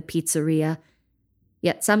inside the pizzeria,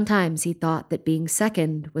 Yet sometimes he thought that being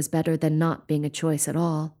second was better than not being a choice at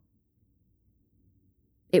all.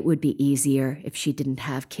 It would be easier if she didn't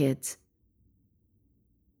have kids.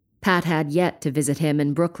 Pat had yet to visit him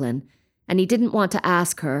in Brooklyn, and he didn't want to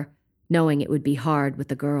ask her, knowing it would be hard with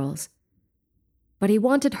the girls. But he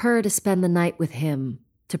wanted her to spend the night with him,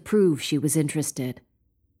 to prove she was interested.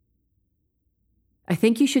 "I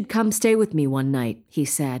think you should come stay with me one night," he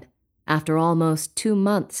said, after almost 2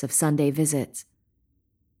 months of Sunday visits.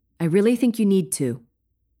 "I really think you need to."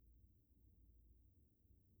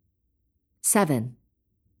 7.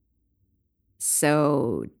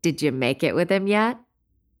 "So, did you make it with him yet?"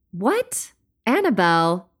 "What?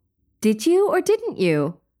 Annabelle? Did you or didn't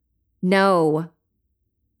you?" "No."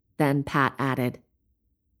 Then Pat added,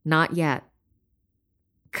 "Not yet."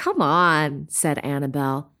 "Come on," said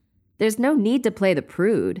Annabelle. "There's no need to play the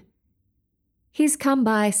prude." "He's come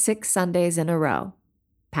by 6 Sundays in a row,"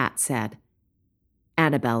 Pat said.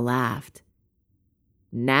 Annabelle laughed.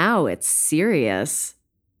 "Now it's serious."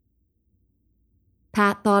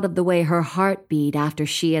 Pat thought of the way her heart beat after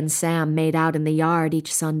she and Sam made out in the yard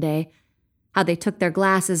each Sunday, how they took their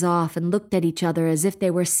glasses off and looked at each other as if they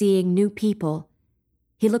were seeing new people.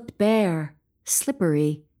 He looked bare,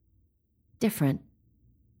 slippery, different.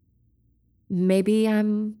 "Maybe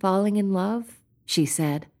I'm falling in love," she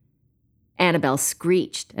said. Annabelle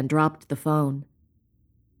screeched and dropped the phone.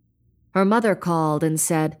 Her mother called and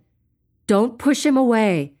said, "Don't push him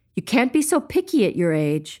away. You can't be so picky at your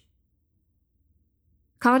age."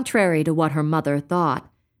 Contrary to what her mother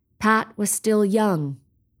thought, Pat was still young,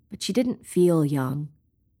 but she didn't feel young.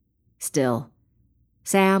 Still,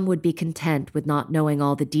 Sam would be content with not knowing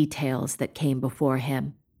all the details that came before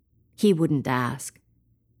him. He wouldn't ask.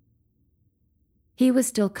 He was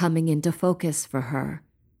still coming into focus for her.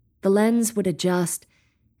 The lens would adjust,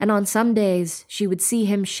 and on some days she would see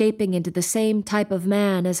him shaping into the same type of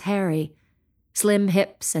man as Harry. Slim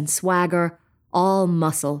hips and swagger, all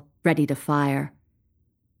muscle, ready to fire.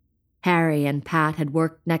 Harry and Pat had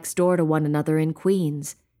worked next door to one another in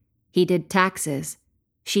Queens. He did taxes.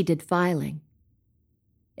 She did filing.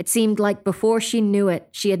 It seemed like before she knew it,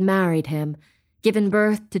 she had married him, given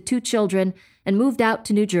birth to 2 children, and moved out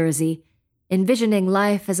to New Jersey, envisioning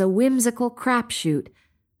life as a whimsical crapshoot,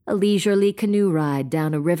 a leisurely canoe ride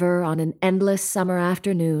down a river on an endless summer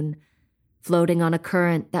afternoon, floating on a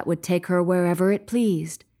current that would take her wherever it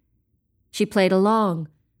pleased. She played along,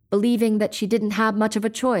 believing that she didn't have much of a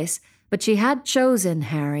choice, but she had chosen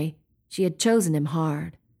Harry. She had chosen him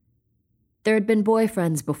hard. There had been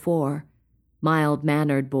boyfriends before,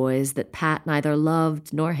 mild-mannered boys that Pat neither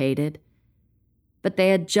loved nor hated. But they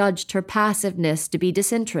had judged her passiveness to be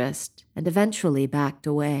disinterest and eventually backed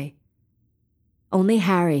away. Only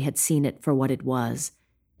Harry had seen it for what it was,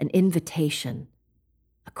 an invitation,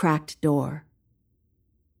 a cracked door.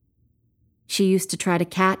 She used to try to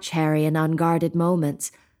catch Harry in unguarded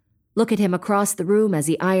moments, look at him across the room as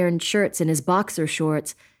he ironed shirts in his boxer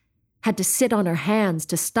shorts, had to sit on her hands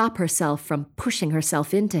to stop herself from pushing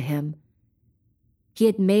herself into him. He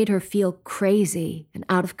had made her feel crazy and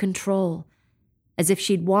out of control, as if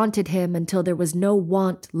she'd wanted him until there was no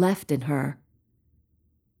want left in her.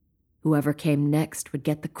 Whoever came next would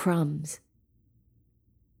get the crumbs.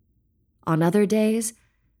 On other days,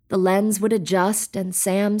 the lens would adjust and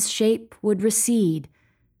Sam's shape would recede,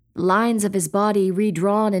 the lines of his body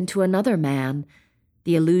redrawn into another man,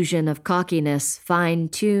 the illusion of cockiness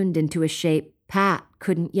fine-tuned into a shape Pat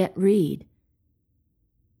couldn't yet read.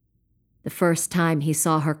 The first time he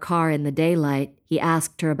saw her car in the daylight, he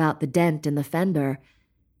asked her about the dent in the fender.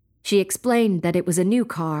 She explained that it was a new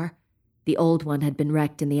car. The old one had been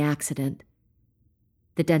wrecked in the accident.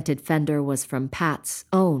 The dented fender was from Pat's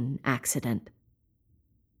own accident.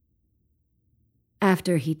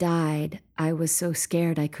 After he died, I was so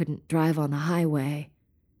scared I couldn't drive on the highway.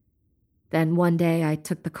 Then one day I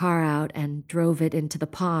took the car out and drove it into the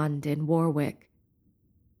pond in Warwick.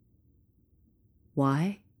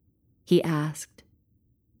 "Why?" he asked.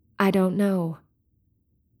 "I don't know.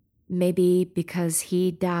 Maybe because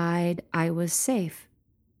he died, I was safe.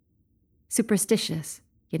 Superstitious,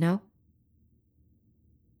 you know?"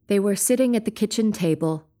 They were sitting at the kitchen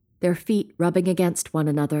table, their feet rubbing against one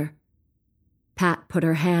another. Pat put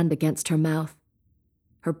her hand against her mouth.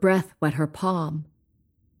 Her breath wet her palm.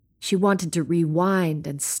 She wanted to rewind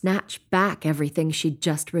and snatch back everything she'd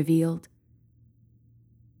just revealed.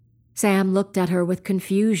 Sam looked at her with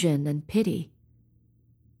confusion and pity.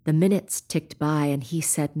 The minutes ticked by and he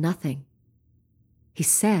said nothing. He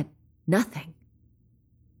said nothing.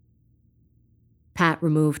 Pat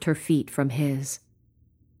removed her feet from his.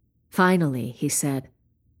 Finally, he said,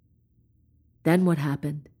 "Then what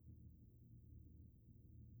happened?"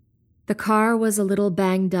 The car was a little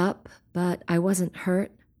banged up, but I wasn't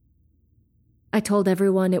hurt. I told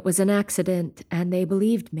everyone it was an accident, and they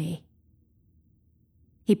believed me.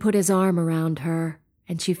 He put his arm around her,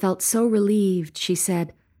 and she felt so relieved, she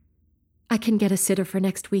said, "I can get a sitter for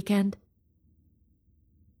next weekend."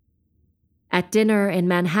 At dinner in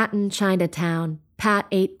Manhattan, Chinatown, Pat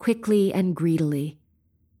ate quickly and greedily.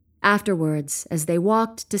 Afterwards, as they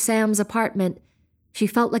walked to Sam's apartment, she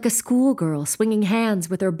felt like a schoolgirl swinging hands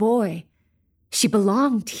with her boy. She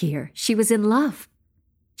belonged here. She was in love.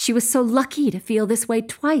 She was so lucky to feel this way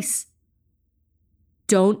twice.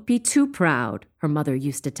 "Don't be too proud," her mother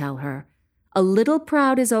used to tell her. "A little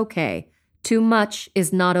proud is okay. Too much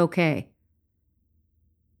is not okay."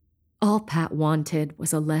 All Pat wanted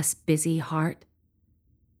was a less busy heart.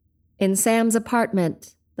 In Sam's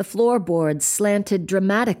apartment, the floorboards slanted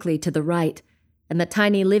dramatically to the right, and the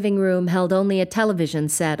tiny living room held only a television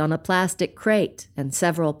set on a plastic crate and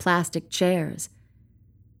several plastic chairs.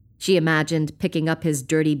 She imagined picking up his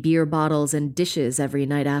dirty beer bottles and dishes every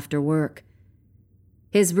night after work.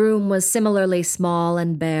 His room was similarly small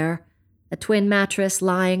and bare, a twin mattress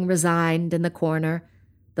lying resigned in the corner,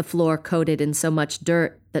 the floor coated in so much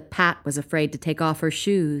dirt that Pat was afraid to take off her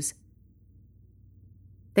shoes.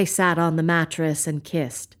 They sat on the mattress and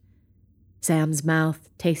kissed. Sam's mouth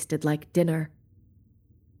tasted like dinner.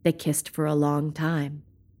 They kissed for a long time.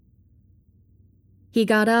 He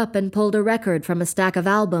got up and pulled a record from a stack of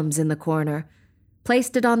albums in the corner,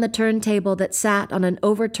 placed it on the turntable that sat on an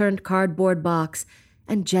overturned cardboard box,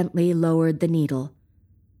 and gently lowered the needle.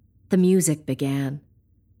 The music began.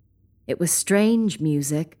 It was strange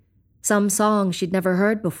music, some songs she'd never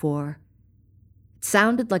heard before. It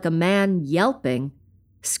sounded like a man yelping,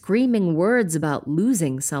 screaming words about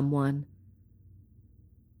losing someone.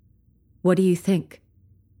 "What do you think?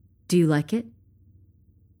 Do you like it?"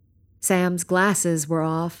 Sam's glasses were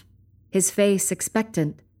off, his face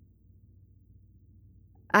expectant.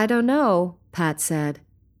 "I don't know," Pat said.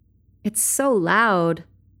 "It's so loud.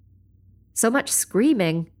 So much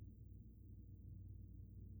screaming."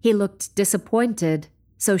 He looked disappointed,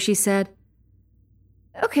 so she said,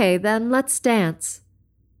 "Okay, then let's dance."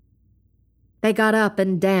 They got up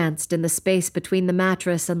and danced in the space between the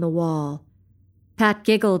mattress and the wall. Pat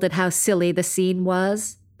giggled at how silly the scene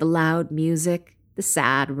was, the loud music, the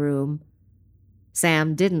sad room.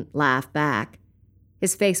 Sam didn't laugh back.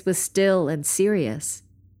 His face was still and serious.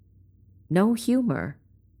 No humor.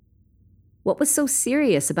 What was so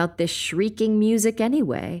serious about this shrieking music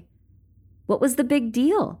anyway? What was the big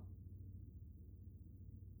deal?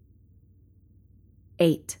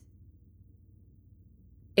 8.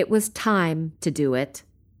 It was time to do it.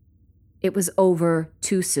 It was over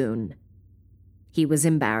too soon. He was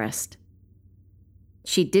embarrassed.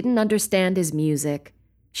 She didn't understand his music.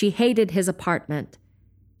 She hated his apartment.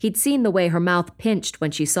 He'd seen the way her mouth pinched when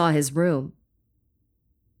she saw his room.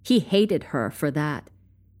 He hated her for that,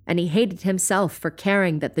 and he hated himself for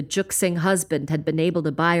caring that the juxing husband had been able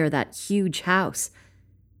to buy her that huge house.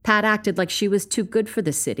 Pat acted like she was too good for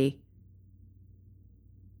the city.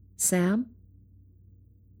 "Sam?"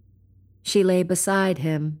 She lay beside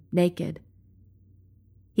him, naked.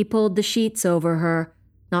 He pulled the sheets over her,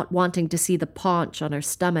 not wanting to see the paunch on her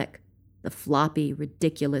stomach, the floppy,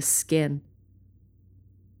 ridiculous skin.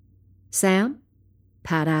 "Sam?"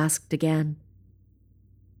 Pat asked again.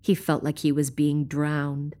 He felt like he was being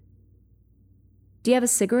drowned. "Do you have a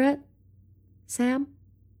cigarette, Sam?"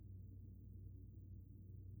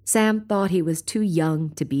 Sam thought he was too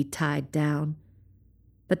young to be tied down.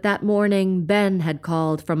 But that morning, Ben had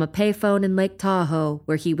called from a payphone in Lake Tahoe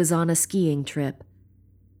where he was on a skiing trip.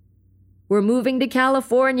 "We're moving to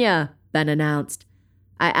California," Ben announced.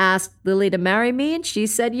 "I asked Lily to marry me and she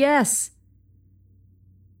said yes."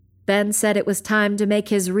 Ben said it was time to make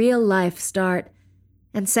his real life start,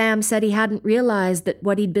 and Sam said he hadn't realized that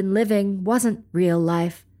what he'd been living wasn't real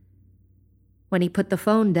life. When he put the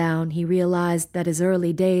phone down, he realized that his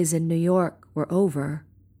early days in New York were over.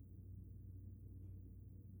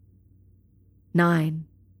 9.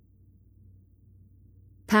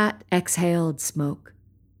 Pat exhaled smoke.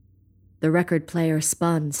 The record player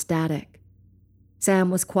spun static.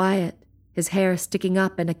 Sam was quiet, his hair sticking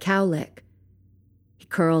up in a cowlick. He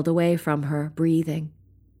curled away from her, breathing.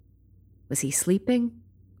 Was he sleeping,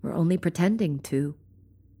 or only pretending to?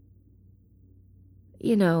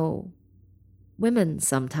 "You know, women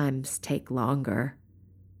sometimes take longer."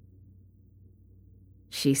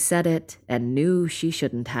 She said it and knew she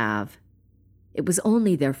shouldn't have. It was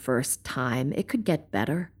only their first time. It could get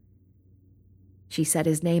better. She said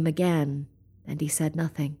his name again, and he said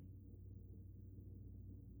nothing.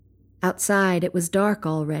 Outside, it was dark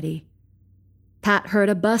already. Pat heard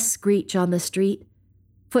a bus screech on the street,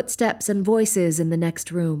 footsteps and voices in the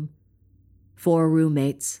next room. 4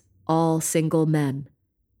 roommates, all single men.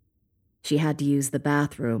 She had to use the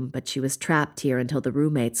bathroom, but she was trapped here until the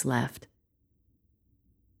roommates left.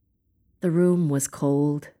 The room was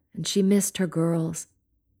cold, and she missed her girls.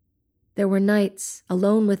 There were nights,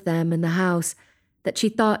 alone with them in the house, that she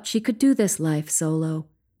thought she could do this life solo.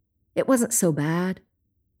 It wasn't so bad,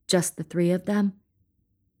 just the 3 of them.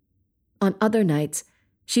 On other nights,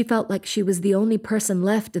 she felt like she was the only person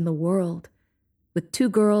left in the world, with 2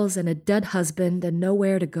 girls and a dead husband and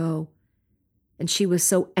nowhere to go. And she was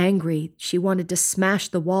so angry she wanted to smash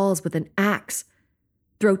the walls with an axe,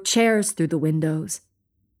 throw chairs through the windows.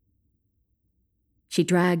 She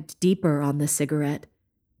dragged deeper on the cigarette,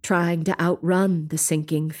 trying to outrun the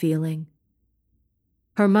sinking feeling.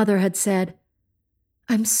 Her mother had said,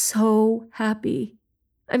 "I'm so happy.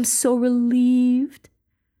 I'm so relieved.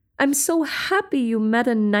 I'm so happy you met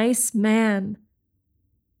a nice man."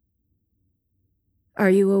 "Are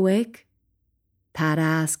you awake?" Pat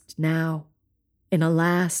asked now, in a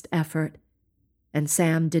last effort, and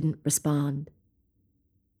Sam didn't respond.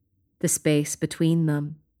 The space between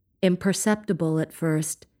them, imperceptible at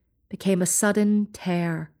first, became a sudden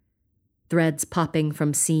tear, threads popping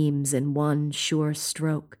from seams in one sure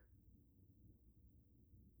stroke.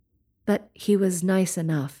 But he was nice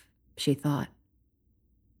enough, she thought.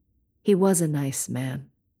 He was a nice man.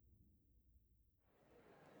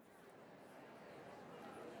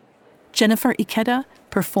 Jennifer Ikeda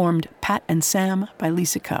performed Pat and Sam by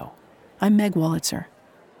Lisa Coe. I'm Meg Wolitzer.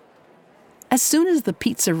 As soon as the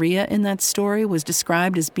pizzeria in that story was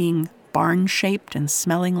described as being barn-shaped and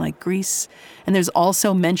smelling like grease, and there's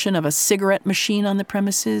also mention of a cigarette machine on the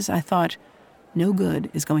premises, I thought, no good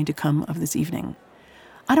is going to come of this evening.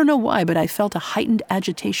 I don't know why, but I felt a heightened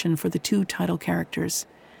agitation for the 2 title characters.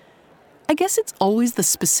 I guess it's always the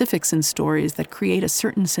specifics in stories that create a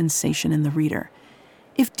certain sensation in the reader.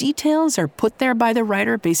 If details are put there by the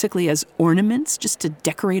writer basically as ornaments just to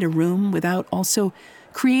decorate a room without also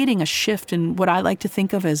creating a shift in what I like to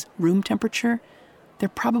think of as room temperature, they're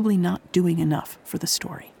probably not doing enough for the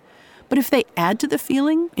story. But if they add to the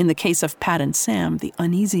feeling, in the case of Pat and Sam, the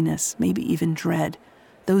uneasiness, maybe even dread,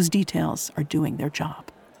 those details are doing their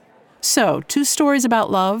job. So, 2 stories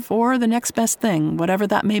about love, or the next best thing, whatever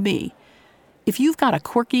that may be. If you've got a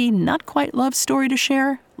quirky, not quite love story to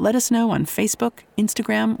share, let us know on Facebook,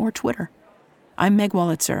 Instagram, or Twitter. I'm Meg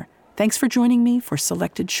Wolitzer. Thanks for joining me for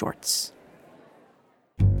Selected Shorts.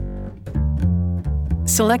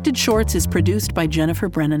 Selected Shorts is produced by Jennifer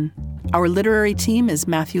Brennan. Our literary team is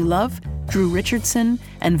Matthew Love, Drew Richardson,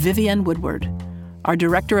 and Vivienne Woodward. Our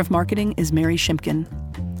director of marketing is Mary Shimkin.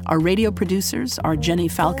 Our radio producers are Jenny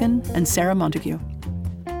Falcon and Sarah Montague.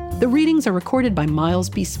 The readings are recorded by Miles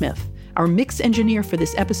B. Smith. Our mix engineer for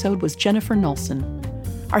this episode was Jennifer Nolson.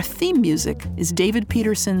 Our theme music is David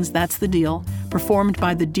Peterson's That's the Deal, performed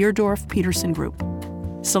by the Deerdorf Peterson Group.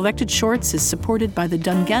 Selected Shorts is supported by the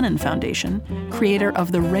Dungannon Foundation, creator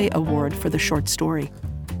of the Ray Award for the short story.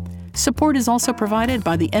 Support is also provided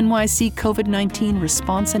by the NYC COVID-19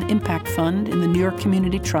 Response and Impact Fund in the New York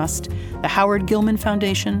Community Trust, the Howard Gilman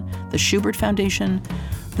Foundation, the Schubert Foundation,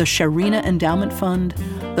 the Sharina Endowment Fund,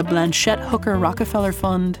 the Blanchette Hooker Rockefeller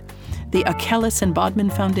Fund, the Achilles and Bodman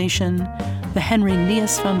Foundation, the Henry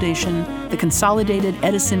Nias Foundation, the Consolidated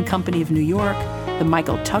Edison Company of New York, the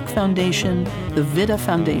Michael Tuck Foundation, the Vida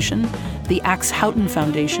Foundation, the Axe Houghton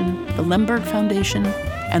Foundation, the Lemberg Foundation,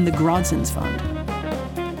 and the Grodzins Fund.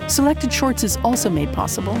 Selected Shorts is also made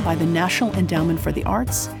possible by the National Endowment for the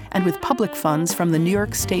Arts and with public funds from the New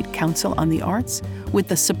York State Council on the Arts, with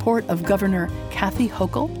the support of Governor Kathy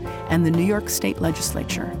Hochul and the New York State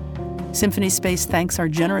Legislature. Symphony Space thanks our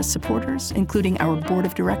generous supporters, including our board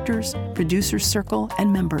of directors, producers circle,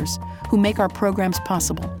 and members, who make our programs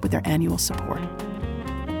possible with their annual support.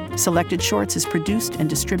 Selected Shorts is produced and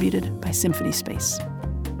distributed by Symphony Space.